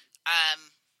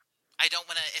 I don't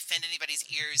want to offend anybody's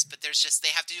ears, but they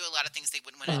have to do a lot of things they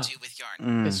wouldn't want to do with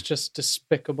yarn. It's just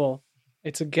despicable.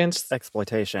 It's against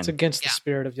exploitation. It's against the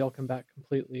spirit of Yallcomeback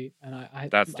completely, and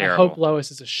That's I terrible. hope Lois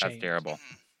is ashamed. That's terrible.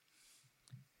 Mm-hmm.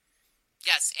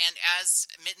 Yes, and as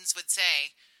Mittens would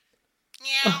say,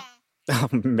 meow. Oh,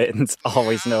 Mittens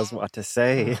always knows what to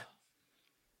say.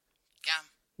 Yeah.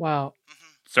 Wow.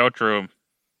 Mm-hmm. So true.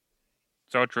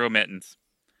 So true, Mittens.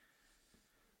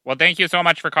 Well, thank you so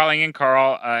much for calling in,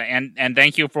 Carl, and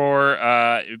thank you for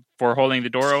holding the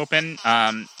door open.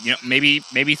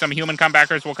 Maybe some human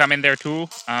comebackers will come in there too.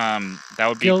 That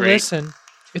would be Gil, great. Listen,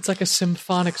 it's like a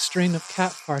symphonic string of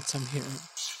cat farts I'm hearing.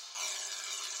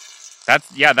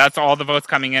 That's all the votes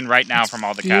coming in right now from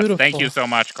all the cats. Thank you so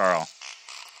much, Carl.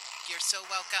 You're so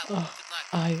welcome. Oh,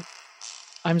 Good luck.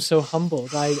 I'm so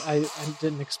humbled. I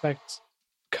didn't expect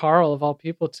Carl, of all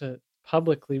people, to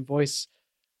publicly voice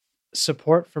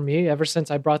support for me. Ever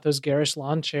since I brought those garish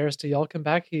lawn chairs to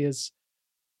Yallcomeback, he has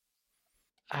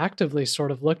actively sort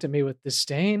of looked at me with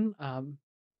disdain.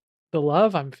 The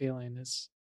love I'm feeling is,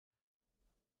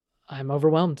 I'm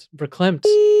overwhelmed, verklempt.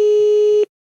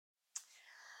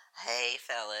 Hey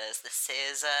fellas, this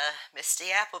is Misty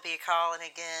Appleby calling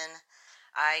again.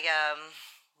 I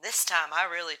this time I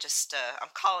really just I'm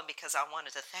calling because I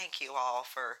wanted to thank you all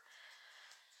for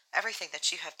everything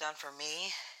that you have done for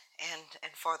me and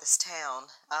for this town.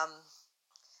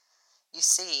 You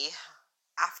see,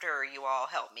 after you all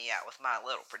helped me out with my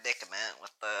little predicament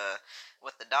with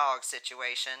the dog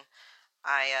situation,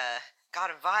 I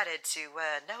got invited to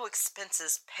a no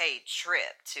expenses paid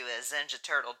trip to a Zinja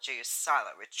Turtle Juice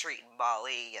silent retreat in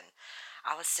Bali, and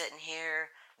I was sitting here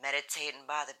meditating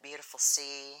by the beautiful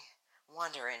sea,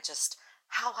 wondering just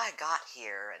how I got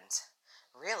here, and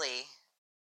really,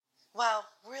 well,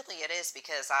 really it is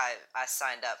because I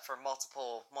signed up for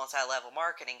multiple multi-level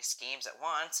marketing schemes at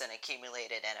once and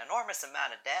accumulated an enormous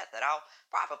amount of debt that I'll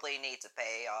probably need to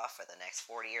pay off for the next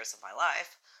 40 years of my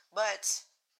life, but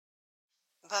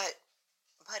but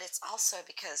but it's also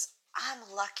because I'm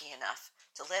lucky enough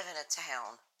to live in a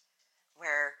town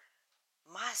where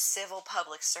my civil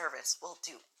public servants will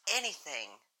do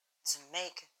anything to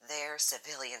make their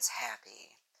civilians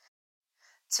happy.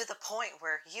 To the point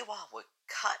where you all would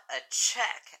cut a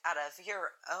check out of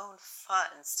your own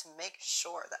funds to make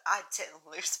sure that I didn't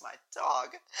lose my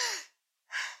dog.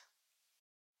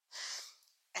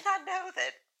 And I know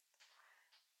that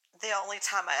the only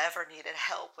time I ever needed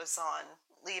help was on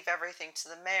Leave Everything to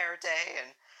the Mayor Day,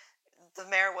 and the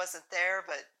mayor wasn't there,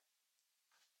 but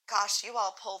gosh, you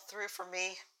all pulled through for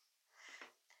me,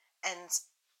 and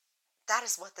that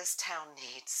is what this town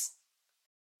needs.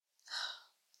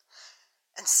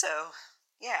 And so,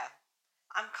 yeah,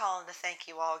 I'm calling to thank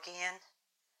you all again,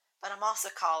 but I'm also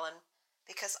calling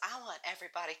because I want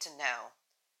everybody to know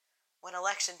when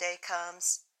election day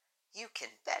comes, you can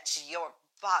bet your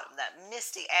bottom that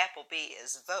Misty Appleby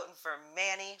is voting for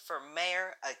Manny for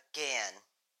mayor again.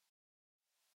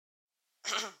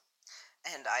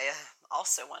 And I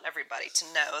also want everybody to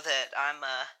know that I'm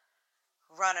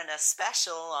running a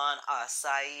special on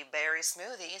acai berry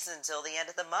smoothies until the end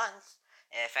of the month.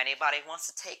 If anybody wants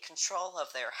to take control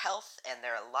of their health and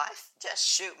their life, just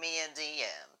shoot me a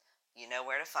DM. You know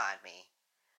where to find me.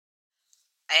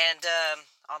 And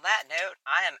on that note,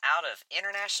 I am out of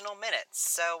international minutes.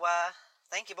 So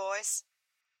thank you, boys.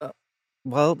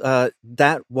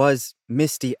 That was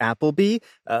Misty Appleby,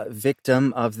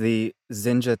 victim of the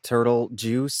Zinja Turtle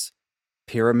Juice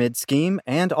pyramid scheme,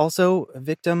 and also a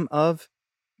victim of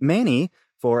Manny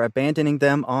for abandoning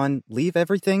them on Leave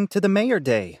Everything to the Mayor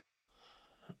Day.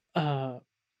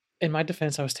 In my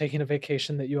defense, I was taking a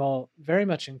vacation that you all very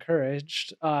much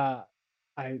encouraged. I've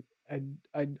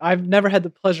never had the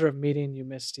pleasure of meeting you,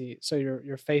 Misty. So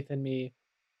your faith in me,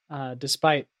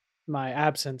 despite my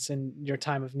absence in your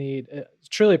time of need,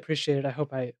 truly appreciated. I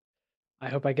hope I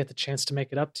get the chance to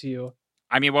make it up to you.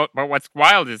 I mean, what's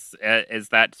wild is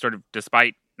that sort of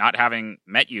despite not having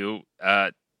met you,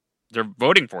 they're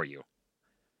voting for you.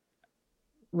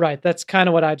 Right, that's kind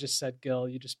of what I just said, Gil.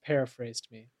 You just paraphrased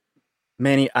me.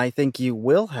 Manny, I think you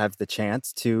will have the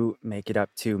chance to make it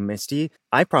up to Misty.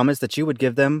 I promised that you would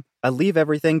give them a Leave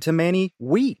Everything to Manny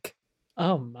week.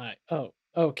 Oh my. Oh,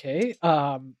 okay.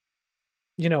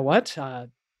 You know what?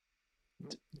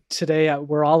 Today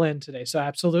we're all in today, so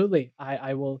absolutely,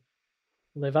 I will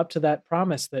live up to that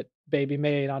promise that Baby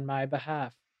made on my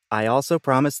behalf. I also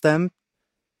promised them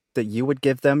that you would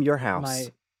give them your house.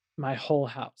 My whole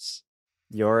house.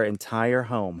 Your entire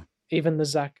home. Even the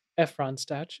Zac Efron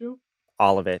statue?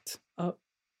 All of it.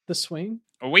 The swing?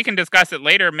 We can discuss it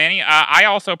later, Manny. I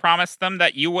also promised them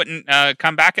that you wouldn't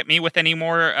come back at me with any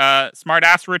more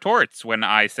smart-ass retorts when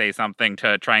I say something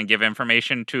to try and give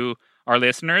information to our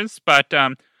listeners. But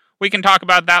we can talk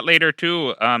about that later,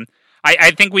 too.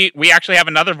 I think we actually have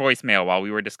another voicemail while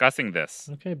we were discussing this.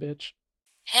 Okay, bitch.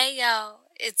 Hey, y'all.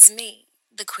 It's me,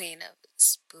 the queen of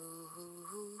spooky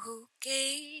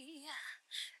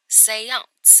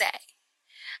seance.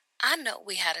 I know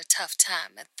we had a tough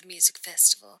time at the music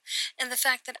festival, and the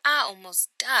fact that I almost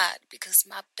died because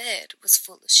my bed was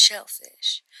full of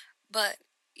shellfish. But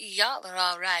y'all are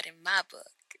all right in my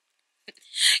book.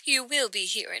 You will be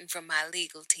hearing from my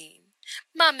legal team,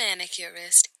 my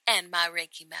manicurist, and my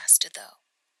Reiki master, though.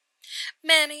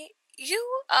 Manny,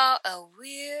 you are a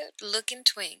weird-looking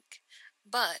twink,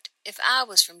 but if I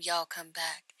was from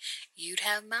Yallcomeback, you'd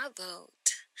have my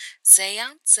vote.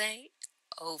 Seance.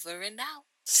 Over and out.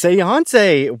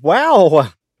 Seance!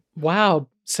 Wow! Wow,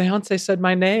 Seance said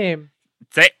my name.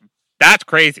 That's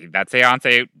crazy. That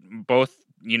Seance both,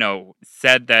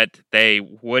 said that they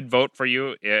would vote for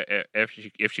you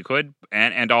if she could,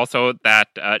 and also that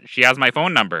she has my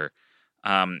phone number.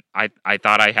 I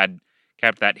thought I had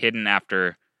kept that hidden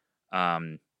after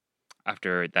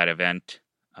that event,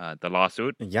 the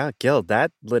lawsuit. Yeah, Gil,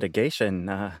 that litigation,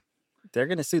 they're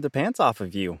gonna sue the pants off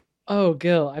of you. Oh,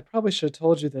 Gil, I probably should have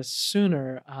told you this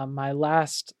sooner. My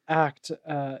last act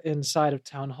inside of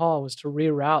Town Hall was to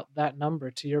reroute that number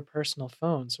to your personal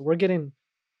phone. So we're getting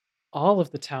all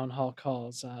of the Town Hall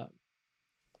calls.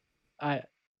 I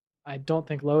I don't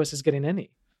think Lois is getting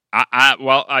any. Manny,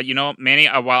 well,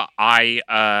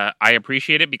 I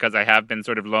appreciate it because I have been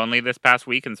sort of lonely this past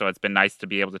week, and so it's been nice to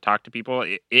be able to talk to people.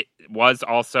 It was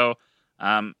also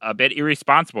a bit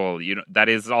irresponsible. That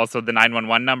is also the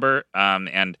 911 number,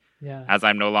 and Yeah. as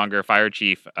I'm no longer fire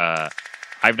chief,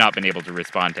 I've not been able to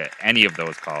respond to any of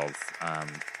those calls.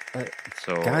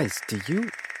 So, Guys, do you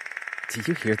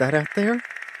hear that out there?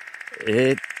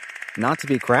 Not to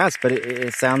be crass, but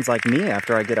it sounds like me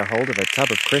after I get a hold of a tub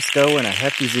of Crisco and a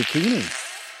hefty zucchini.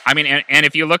 I mean, and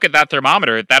if you look at that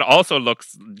thermometer, that also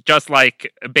looks just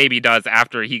like Baby does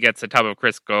after he gets a tub of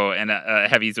Crisco and a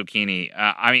heavy zucchini.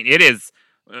 I mean, it is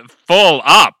full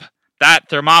up. That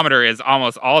thermometer is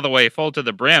almost all the way full to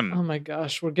the brim. Oh my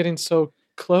gosh, we're getting so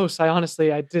close. I'd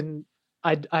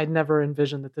never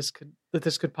envisioned that this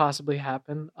could possibly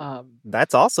happen.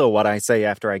 That's also what I say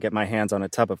after I get my hands on a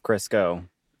tub of Crisco.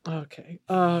 Okay.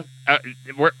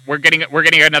 We're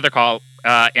getting another call,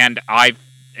 and I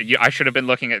should have been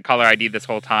looking at caller ID this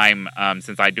whole time,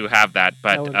 since I do have that.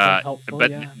 But yeah.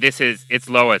 It's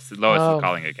Lois. Lois Oh. is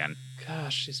calling again.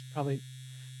 Gosh, she's probably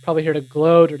here to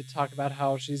gloat or to talk about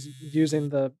how she's using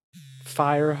the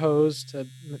fire hose to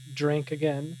drink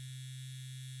again.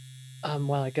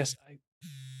 Well, I guess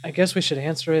we should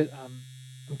answer it. I'm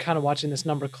kind of watching this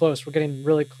number close. We're getting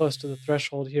really close to the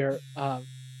threshold here.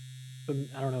 But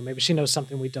I don't know. Maybe she knows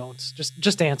something we don't.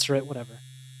 Just answer it. Whatever.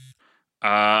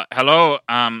 Hello,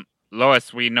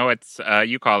 Lois. We know it's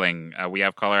you calling. We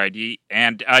have caller ID,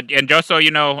 and just so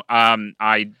you know,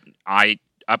 I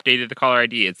updated the caller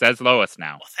ID. It says Lois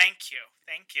now. Well, thank you.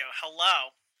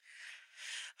 Hello.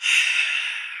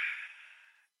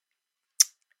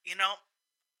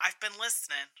 I've been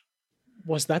listening.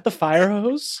 Was that the fire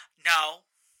hose? No.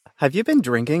 Have you been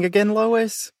drinking again,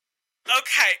 Lois?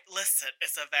 Okay, listen,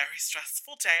 it's a very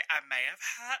stressful day. I may have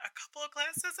had a couple of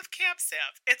glasses of Camp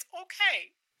Sav. It's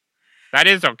okay.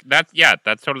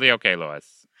 That's totally okay,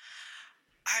 Lois.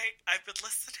 I've been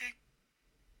listening.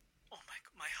 Oh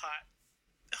my heart.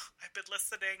 I've been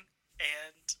listening,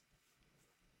 and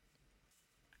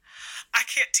I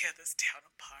can't tear this town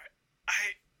apart.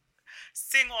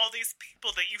 Seeing all these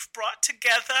people that you've brought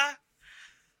together.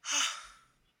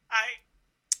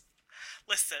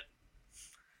 Listen.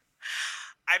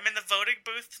 I'm in the voting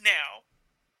booth now,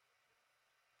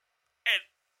 and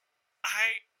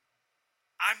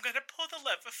I'm gonna pull the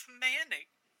lever for Manny.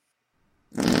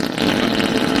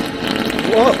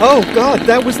 Whoa, oh God,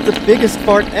 that was the biggest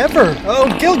fart ever! Oh,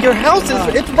 Gil, your house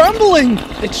it's rumbling!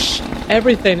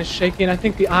 Everything is shaking. I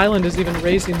think the island is even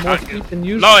raising more feet than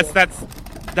usual. Lois, that's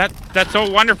so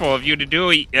wonderful of you to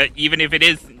do, even if it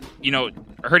is,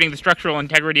 hurting the structural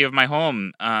integrity of my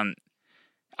home.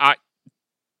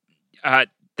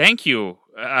 Thank you.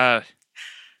 Yeah,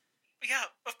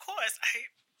 of course.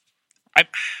 I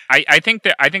think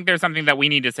there's something that we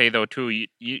need to say though too.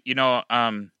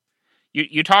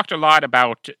 You talked a lot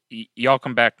about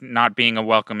Yallcomeback not being a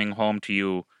welcoming home to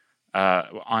you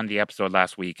on the episode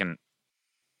last week, and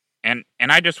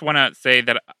I just want to say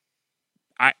that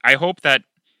I hope that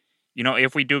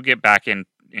if we do get back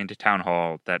into town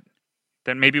hall that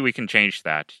maybe we can change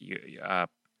that.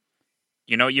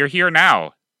 You're here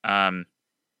now.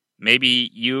 Maybe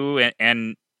you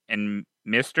and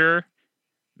Mr.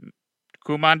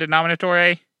 Kuman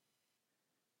Denominatore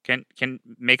can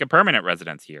make a permanent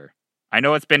residence here. I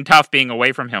know it's been tough being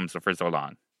away from him for so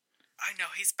long. I know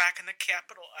he's back in the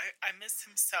capital. I miss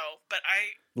him so, but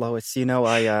Lois,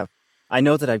 I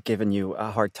know that I've given you a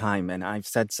hard time, and I've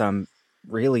said some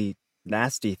really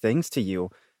nasty things to you.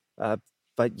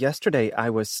 But yesterday I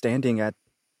was standing at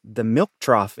the milk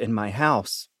trough in my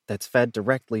house that's fed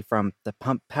directly from the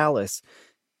Pump Palace,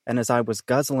 and as I was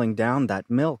guzzling down that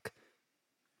milk,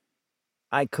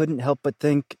 I couldn't help but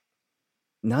think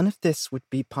none of this would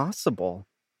be possible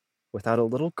without a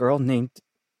little girl named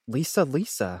Lisa. Stop it.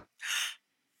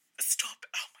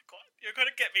 Oh my God. You're going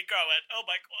to get me going. Oh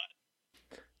my God.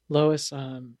 Lois,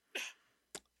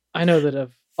 I know that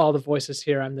of all the voices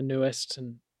here, I'm the newest,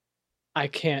 and I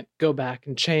can't go back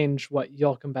and change what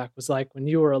Yallcomeback was like when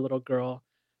you were a little girl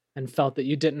and felt that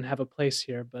you didn't have a place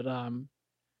here. But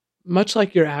much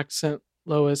like your accent,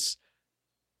 Lois,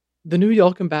 the new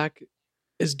Yallcomeback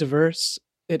is diverse.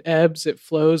 It ebbs, it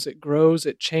flows, it grows,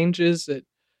 it changes,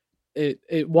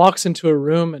 it walks into a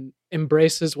room and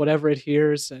embraces whatever it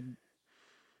hears. And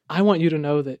I want you to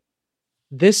know that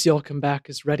this Yallcomeback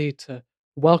is ready to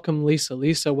welcome Lisa.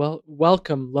 Lisa,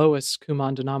 welcome Lois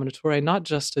Kuman Denominatore, not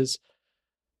just as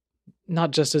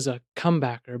a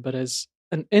comebacker, but as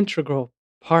an integral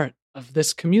part of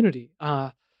this community.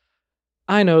 I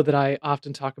know that I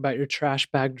often talk about your trash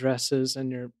bag dresses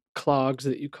and your clogs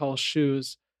that you call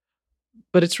shoes,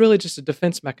 but it's really just a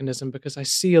defense mechanism because I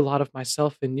see a lot of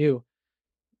myself in you,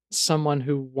 someone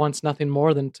who wants nothing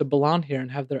more than to belong here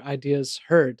and have their ideas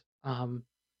heard.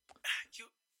 You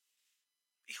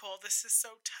all, this is so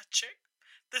touching.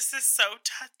 This is so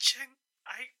touching.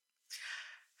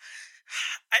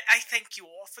 I thank you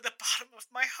all for the bottom of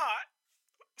my heart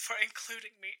for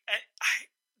including me.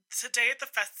 Today at the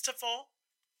festival,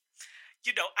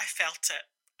 I felt it.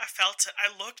 I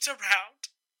looked around.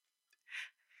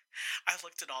 I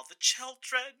looked at all the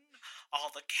children, all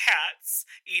the cats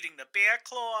eating the bear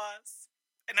claws,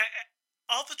 and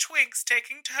all the twinks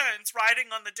taking turns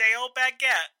riding on the day-old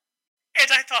baguette. And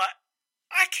I thought,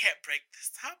 I can't break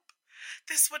this up.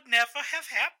 This would never have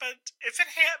happened if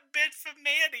it hadn't been for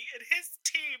Manny and his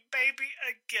team, baby,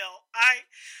 and Gil.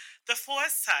 The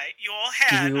foresight you all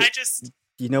had,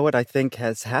 You know what I think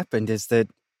has happened is that,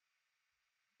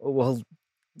 well,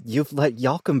 you've let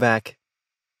Yallcomeback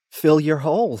fill your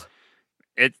hole.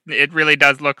 It really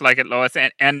does look like it, Lois,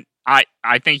 and I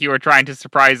think you were trying to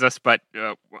surprise us, but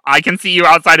I can see you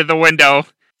outside of the window.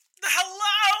 Hello!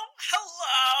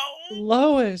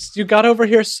 Lois, you got over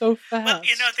here so fast. Well,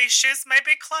 these shoes may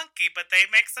be clunky, but they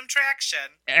make some traction.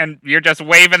 And you're just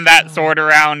waving that sword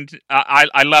around.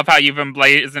 I love how you've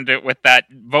emblazoned it with that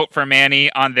vote for Manny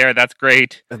on there. That's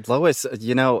great. Lois,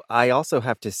 I also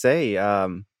have to say,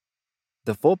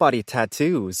 the full body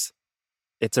tattoos,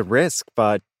 it's a risk,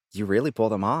 but you really pull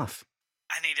them off.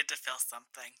 I needed to feel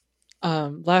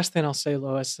something. Last thing I'll say,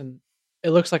 Lois, and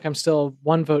it looks like I'm still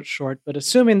one vote short, but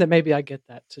assuming that maybe I get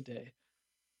that today,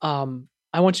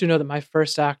 I want you to know that my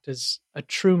first act as a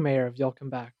true mayor of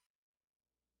Yallcomeback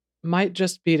might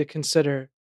just be to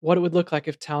consider what it would look like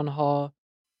if Town Hall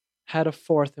had a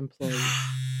fourth employee.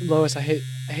 Lois, I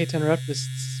hate to interrupt this.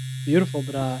 It's beautiful,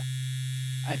 but I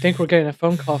think we're getting a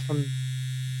phone call from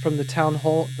the town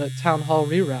hall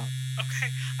reroute. Okay,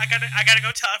 I gotta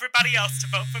go tell everybody else to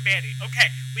vote for Manny. Okay,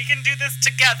 we can do this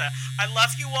together. I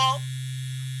love you all.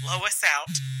 Lois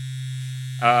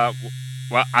out.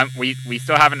 Well, we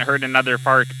still haven't heard another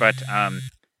fart, but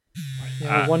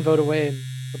we're one vote away, and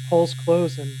the polls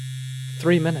close in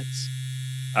 3 minutes.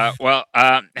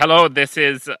 Hello. This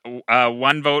is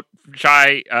one vote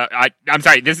shy. I'm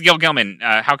sorry. This is Gil Gilman.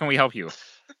 How can we help you?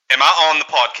 Am I on the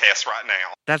podcast right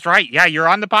now? That's right. Yeah, you're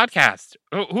on the podcast.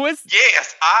 Who is?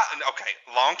 Yes, okay.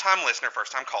 Long-time listener,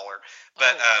 first-time caller.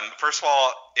 But first of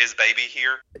all, is Baby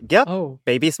here? Yep.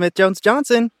 Baby Smith Jones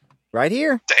Johnson. Right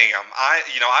here. Damn,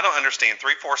 I don't understand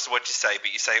 3/4 of what you say,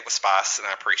 but you say it with spice, and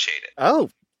I appreciate it. Oh,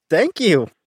 thank you.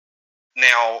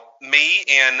 Now, me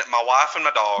and my wife and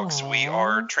my dogs, we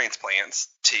are transplants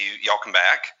to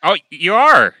Yallcomeback. Oh, you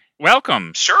are?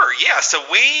 Welcome. Sure, yeah. So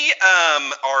we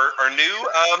are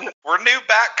new. We're new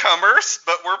backcomers,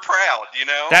 but we're proud.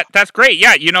 That's great.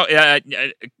 Yeah,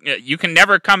 you can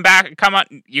never come back.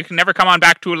 You can never come on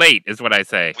back too late, is what I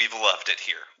say. We've loved it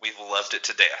here. We've loved it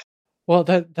to death. Well,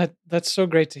 that's so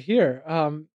great to hear.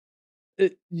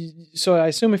 So I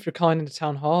assume if you're calling into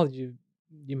town hall, you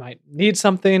might need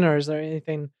something, or is there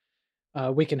anything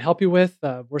we can help you with?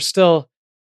 We're still,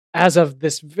 as of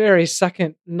this very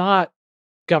second, not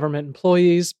government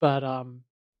employees, but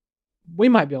we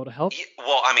might be able to help.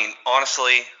 Well,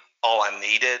 honestly, all I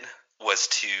needed was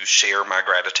to share my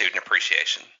gratitude and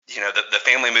appreciation. The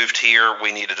family moved here.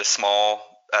 We needed a small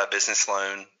business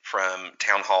loan from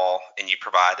town hall, and you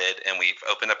provided, and we've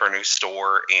opened up our new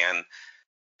store, and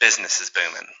business is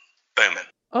booming.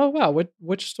 Oh wow,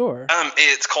 which store?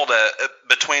 It's called a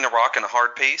Between a Rock and a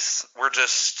Hard Piece. We're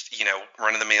just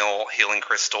run of the mill healing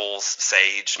crystals,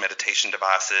 sage, meditation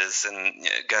devices, and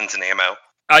guns and ammo.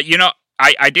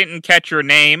 I didn't catch your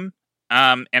name,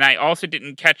 and I also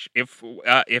didn't catch if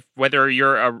whether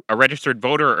you're a registered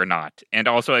voter or not, and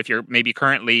also if you're maybe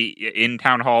currently in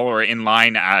town hall or in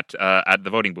line at the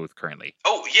voting booth currently.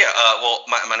 Oh yeah, well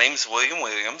my name's William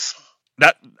Williams.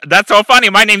 That's so funny.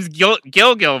 My name's Gil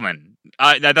Gilman.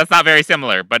 That's not very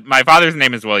similar, but my father's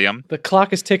name is William. The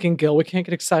clock is ticking, Gil. We can't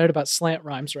get excited about slant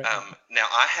rhymes right now. Now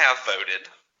I have voted.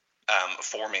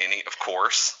 for Manny, of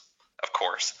course.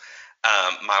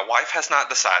 My wife has not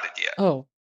decided yet.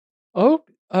 Well,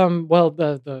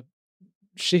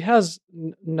 she has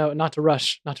no, not to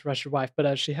rush your wife,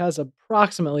 but she has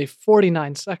approximately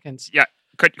 49 seconds. Yeah,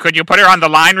 could you put her on the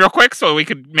line real quick so we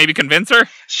could maybe convince her?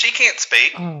 She can't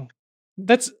speak. Oh,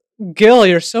 that's Gil.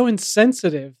 You're so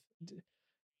insensitive.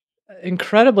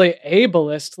 Incredibly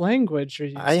ableist language you're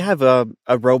using. I have a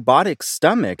robotic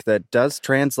stomach that does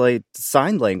translate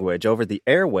sign language over the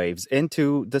airwaves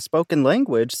into the spoken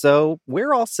language, so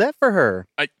we're all set for her.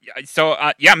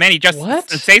 Yeah, Manny, just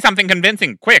say something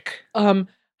convincing, quick.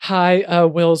 Hi,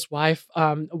 Will's wife.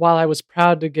 While I was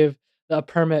proud to give a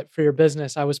permit for your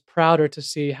business, I was prouder to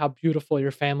see how beautiful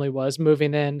your family was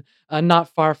moving in, not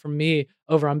far from me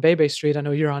over on Bebe Street. I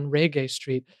know you're on Reggae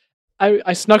Street.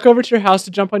 I snuck over to your house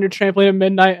to jump on your trampoline at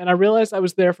midnight, and I realized I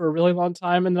was there for a really long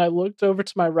time, and then I looked over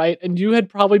to my right, and you had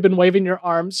probably been waving your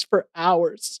arms for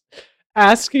hours,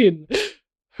 asking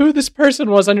who this person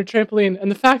was on your trampoline,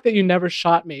 and the fact that you never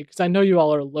shot me, because I know you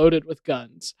all are loaded with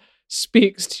guns,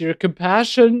 speaks to your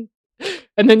compassion.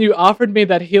 And then you offered me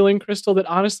that healing crystal that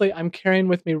honestly I'm carrying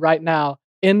with me right now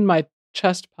in my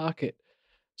chest pocket.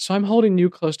 So I'm holding you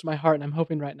close to my heart, and I'm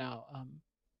hoping right now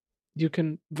you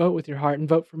can vote with your heart and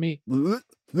vote for me.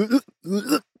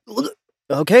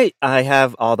 Okay, I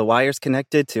have all the wires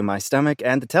connected to my stomach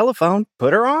and the telephone.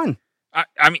 Put her on.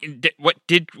 I mean,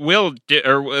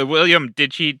 William?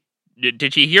 Did she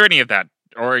hear any of that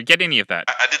or get any of that?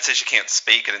 I did say she can't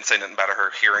speak. I didn't say nothing about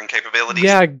her hearing capabilities.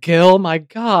 Yeah, Gil, my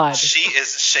God. She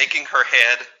is shaking her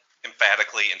head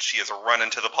emphatically, and she is running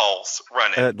to the polls.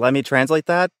 Running. Let me translate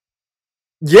that.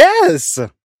 Yes!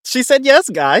 She said yes,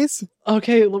 guys.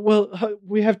 Okay, well,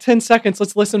 we have 10 seconds.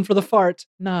 Let's listen for the fart.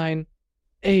 9,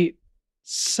 8,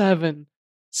 7,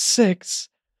 6,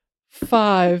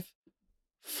 5,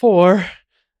 4,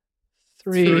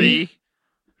 3,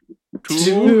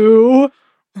 2.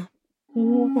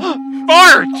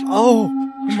 Fart! Oh,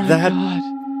 my that...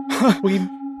 God.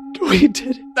 We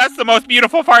did it. That's the most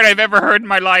beautiful fart I've ever heard in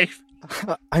my life.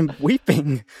 I'm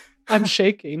weeping. I'm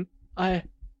shaking.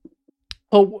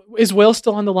 Oh, is Will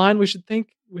still on the line? We should thank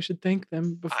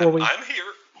them before I'm here.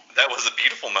 That was a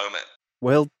beautiful moment.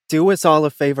 Well, do us all a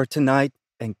favor tonight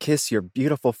and kiss your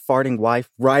beautiful farting wife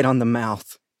right on the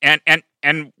mouth.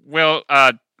 And Will,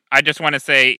 I just want to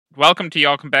say welcome to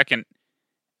Yallcomeback,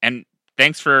 and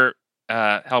thanks for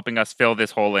helping us fill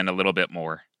this hole in a little bit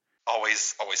more.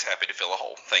 Always happy to fill a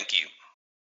hole. Thank you.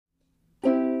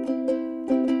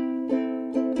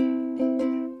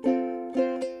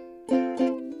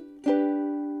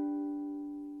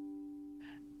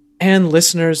 And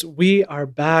listeners, we are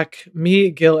back. Me,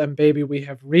 Gil, and Baby, we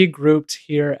have regrouped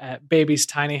here at Baby's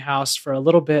tiny house for a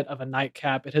little bit of a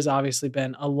nightcap. It has obviously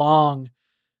been a long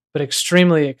but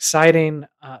extremely exciting,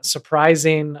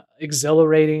 surprising,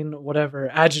 exhilarating, whatever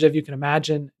adjective you can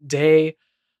imagine, day.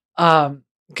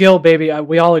 Gil, Baby,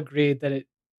 we all agreed that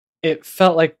it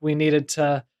felt like we needed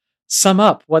to sum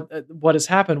up what has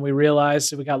happened. We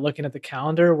realized, we got looking at the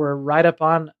calendar, we're right up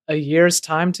on a year's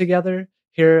time together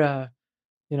here,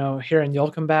 here in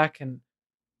Yallcomeback, and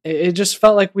it just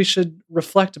felt like we should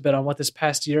reflect a bit on what this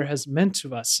past year has meant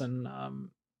to us, and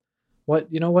what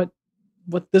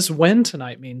this win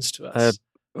tonight means to us.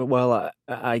 Well,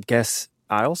 I guess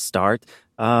I'll start.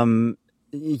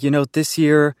 This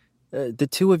year, the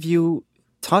two of you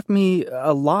taught me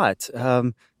a lot.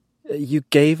 You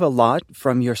gave a lot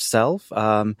from yourself.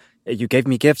 You gave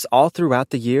me gifts all throughout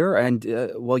the year, and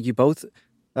you both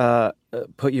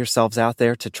put yourselves out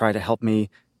there to try to help me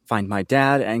find my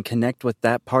dad and connect with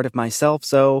that part of myself.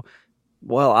 So,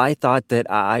 I thought that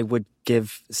I would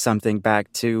give something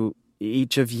back to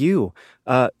each of you.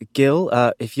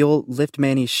 Gil, if you'll lift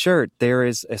Manny's shirt, there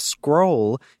is a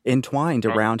scroll entwined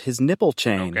around his nipple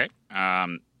chain. Okay.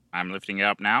 I'm lifting it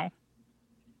up now.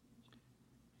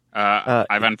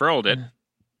 I've unfurled it.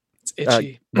 It's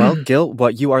itchy. Gil,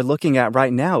 what you are looking at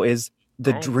right now is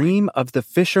the dream of the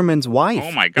fisherman's wife.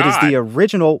 Oh my God. It is the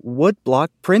original woodblock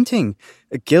printing.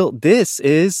 Gil, this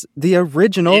is the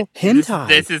original hentai.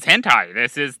 This is hentai.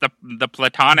 This is the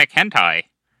platonic hentai.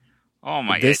 Oh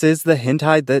my God. This is the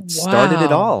hentai that started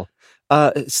it all.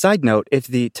 Side note, if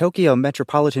the Tokyo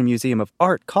Metropolitan Museum of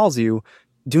Art calls you,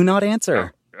 do not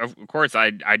answer. Of course,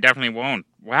 I definitely won't.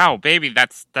 Wow, baby,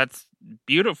 that's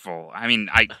beautiful. I mean,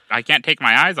 I can't take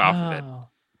my eyes off of it.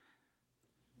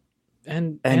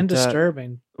 And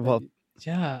disturbing.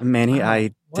 Yeah. Manny,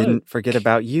 I didn't forget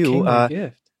about you.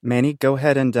 Gift. Manny, go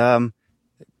ahead and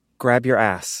grab your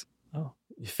ass. Oh.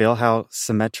 You feel how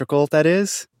symmetrical that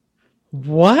is?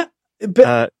 What?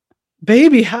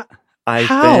 Baby, how? I've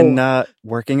How? been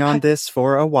working on this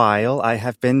for a while. I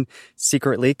have been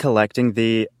secretly collecting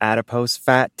the adipose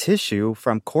fat tissue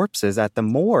from corpses at the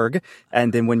morgue.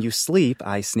 And then when you sleep,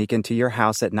 I sneak into your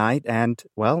house at night and,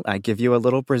 well, I give you a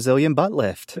little Brazilian butt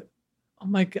lift. Oh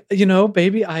my god,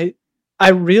 baby, I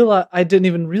didn't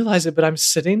even realize it, but I'm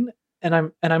sitting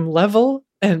and I'm level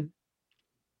and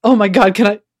oh my god,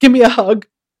 give me a hug?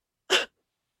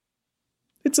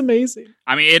 It's amazing.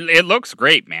 I mean, it looks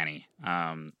great, Manny.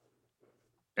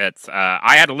 It's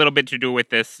I had a little bit to do with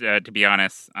this, to be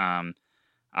honest. I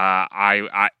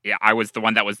was the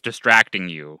one that was distracting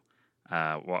you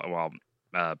while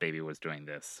baby was doing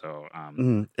this. So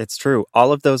It's true.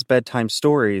 All of those bedtime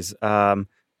stories,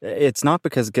 it's not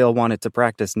because Gil wanted to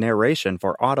practice narration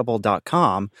for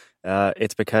Audible.com.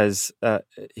 It's because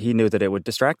he knew that it would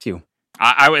distract you.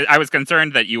 I was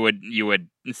concerned that you would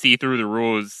see through the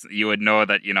rules. You would know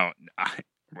that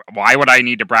why would I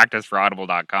need to practice for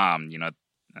Audible.com?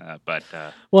 But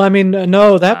well, I mean,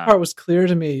 no, that part was clear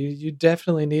to me. You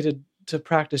definitely needed to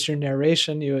practice your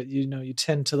narration. You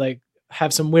tend to like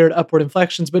have some weird upward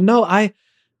inflections, but no,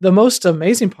 the most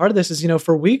amazing part of this is,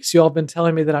 for weeks you all been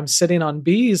telling me that I'm sitting on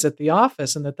bees at the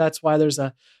office and that's why there's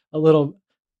a little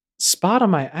spot on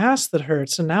my ass that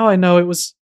hurts. And now I know it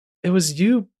was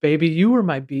you, baby. You were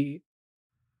my bee.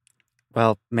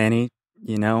 Well, Manny,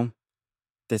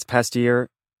 this past year,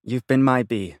 you've been my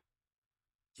bee.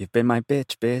 You've been my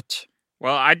bitch.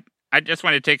 Well, I just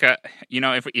want to take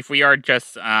if we are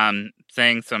just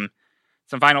saying some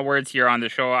final words here on the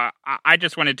show, I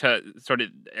just wanted to sort of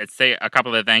say a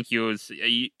couple of thank yous.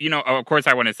 Of course,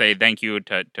 I want to say thank you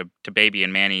to Baby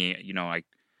and Manny. I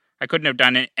couldn't have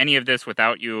done any of this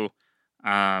without you.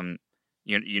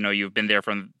 You've been there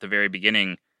from the very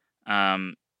beginning.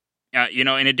 In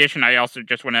addition, I also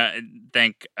just want to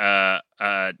thank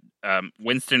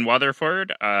Winston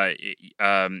Weatherford.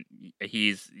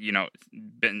 He's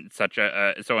been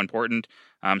so important.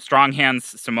 Strong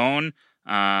Hands Simone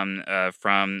from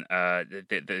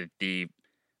the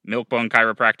Milkbone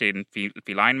Chiropractic and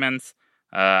Felinements.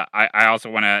 I also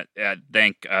want to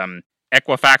thank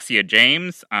Equifaxia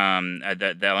James,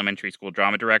 the elementary school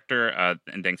drama director,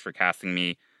 and thanks for casting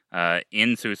me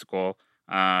in Seussical.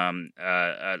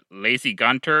 Lacey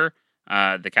Gunter,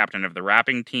 the captain of the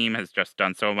rapping team, has just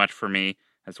done so much for me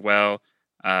as well.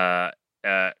 Marissa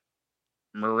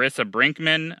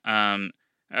Brinkman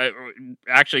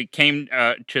actually came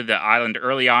to the island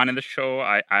early on in the show.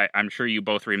 I'm sure you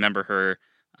both remember her,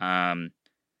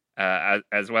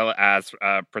 as well as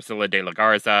Priscilla de la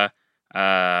Garza.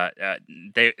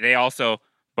 They also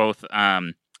both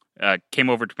came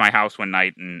over to my house one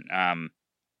night and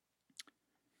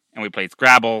we played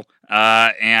Scrabble.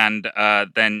 And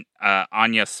then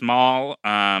Anya Small,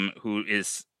 who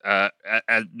is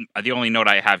the only note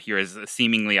I have here is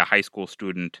seemingly a high school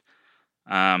student.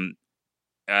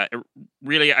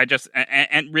 Really,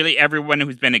 and really everyone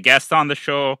who's been a guest on the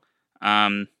show,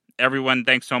 everyone,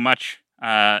 thanks so much.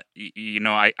 I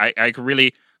could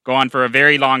really go on for a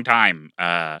very long time,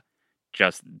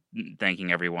 just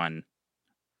thanking everyone.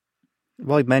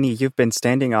 Well, Manny, you've been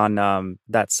standing on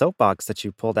that soapbox that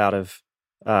you pulled out of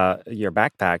your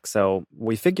backpack, so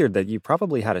we figured that you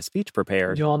probably had a speech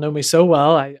prepared. You all know me so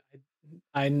well. I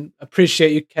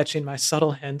appreciate you catching my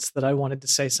subtle hints that I wanted to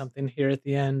say something here at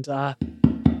the end.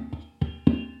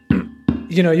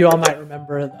 You all might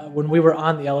remember when we were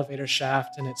on the elevator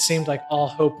shaft and it seemed like all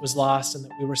hope was lost and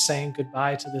that we were saying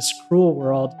goodbye to this cruel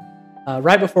world.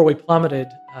 Right before we plummeted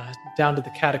down to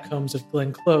the catacombs of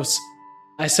Glen Close,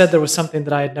 I said there was something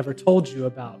that I had never told you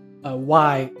about,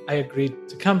 why I agreed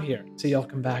to come here to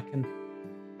Yallcomeback. And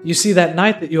you see, that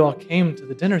night that you all came to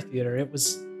the dinner theater, it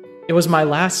was my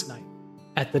last night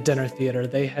at the dinner theater.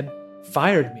 They had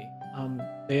fired me.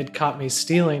 They had caught me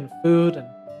stealing food and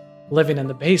living in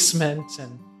the basement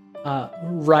and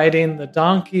riding the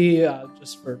donkey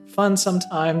just for fun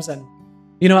sometimes. And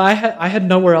I had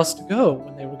nowhere else to go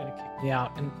when they were going to kick me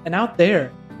out. And out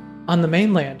there on the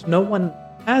mainland, no one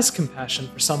has compassion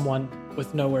for someone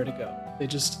with nowhere to go. They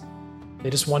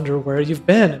just wonder where you've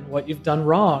been and what you've done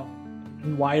wrong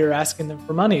and why you're asking them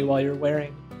for money while you're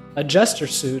wearing a jester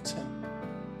suit. And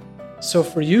so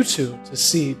for you two to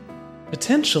see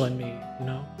potential in me,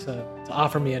 to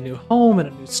offer me a new home and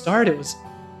a new start, it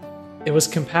was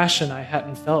compassion I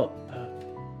hadn't felt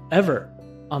ever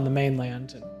on the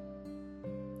mainland. And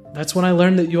that's when I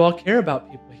learned that you all care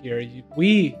about people here.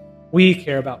 We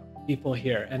care about people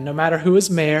here, and no matter who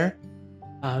is mayor,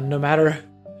 no matter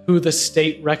who the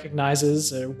state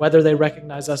recognizes or whether they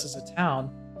recognize us as a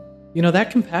town, that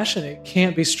compassion, it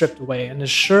can't be stripped away. And as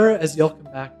sure as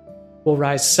Yallcomeback will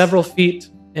rise several feet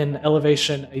in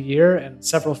elevation a year and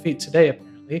several feet today,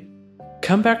 apparently,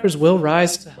 comebackers will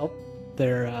rise to help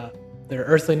their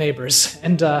earthly neighbors.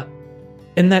 And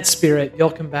in that spirit,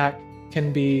 Yallcomeback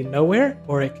can be nowhere,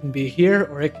 or it can be here,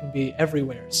 or it can be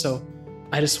everywhere. So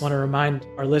I just want to remind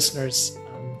our listeners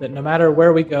that no matter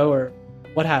where we go or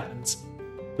what happens,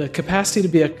 the capacity to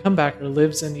be a comebacker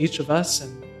lives in each of us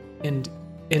and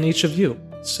in each of you.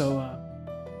 So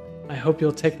I hope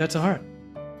you'll take that to heart.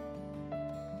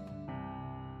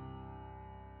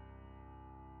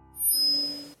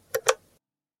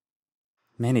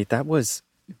 Manny, that was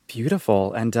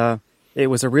beautiful. And it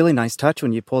was a really nice touch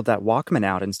when you pulled that Walkman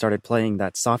out and started playing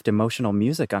that soft emotional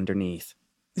music underneath.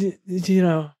 You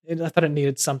know, I thought it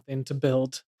needed something to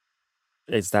build.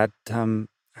 Is that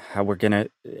how we're going to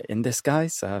end this,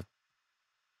 guys? It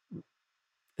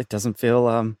doesn't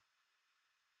feel,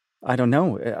 I don't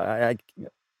know.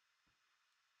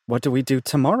 What do we do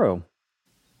tomorrow?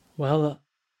 Well,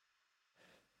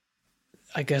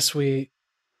 I guess we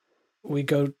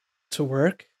go to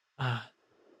work.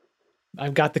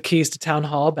 I've got the keys to town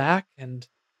hall back, and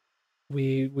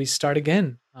we start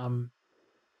again.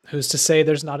 Who's to say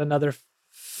there's not another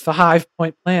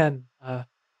 5-point plan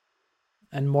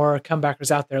and more comebackers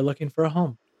out there looking for a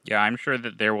home? Yeah, I'm sure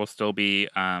that there will still be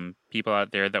people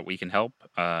out there that we can help,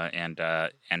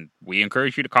 and we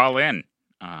encourage you to call in.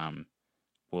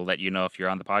 We'll let you know if you're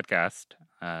on the podcast,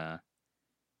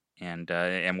 and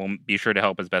we'll be sure to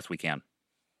help as best we can.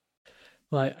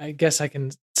 Well, I guess I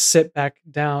can sit back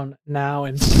down now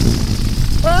and...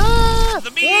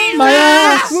 The bees! My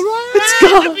ass! It's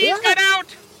gone! The bees got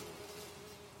out!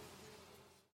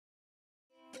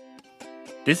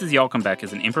 This is Yallcomeback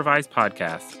is an improvised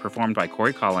podcast performed by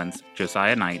Corey Collins,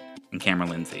 Josiah Knight, and Cameron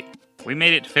Lindsay. We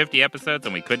made it to 50 episodes,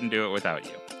 and we couldn't do it without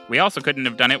you. We also couldn't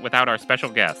have done it without our special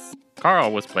guests.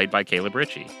 Carl was played by Caleb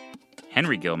Ritchie.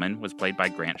 Henry Gilman was played by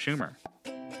Grant Schumer.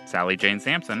 Sally Jane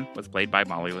Sampson was played by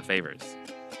Molly LaFavors.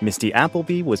 Misty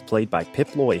Appleby was played by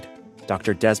Pip Lloyd.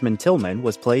 Dr. Desmond Tillman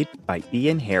was played by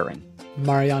Ian Herron.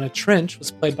 Mariana Trench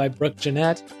was played by Brooke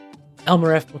Jeanette.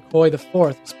 Elmer F. McCoy IV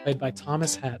was played by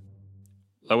Thomas Hatton.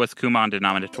 Lois Kumon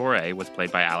Denominatore was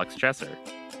played by Alex Chesser.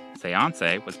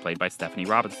 Seance was played by Stephanie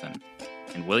Robinson.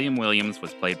 And William Williams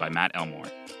was played by Matt Elmore.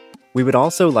 We would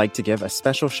also like to give a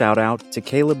special shout out to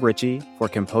Caleb Ritchie for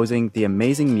composing the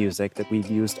amazing music that we've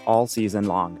used all season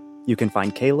long. You can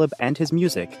find Caleb and his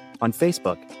music on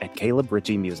Facebook at Caleb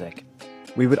Ritchie Music.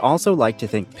 We would also like to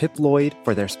thank Pip Lloyd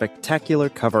for their spectacular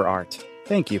cover art.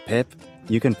 Thank you, Pip.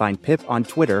 You can find Pip on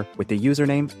Twitter with the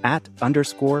username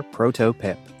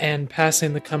 @_ProtoPip. And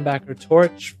passing the comebacker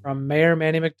torch from Mayor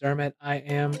Manny McDermott, I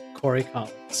am Corey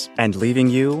Collins. And leaving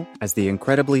you as the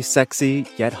incredibly sexy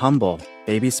yet humble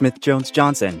Baby Smith Jones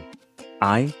Johnson,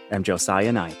 I am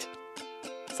Josiah Knight.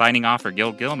 Signing off for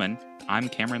Gil Gilman, I'm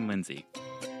Cameron Lindsay.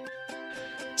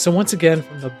 So once again,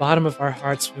 from the bottom of our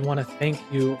hearts, we want to thank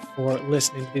you for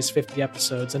listening to these 50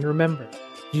 episodes. And remember,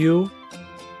 you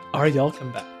are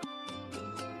Yallcomeback.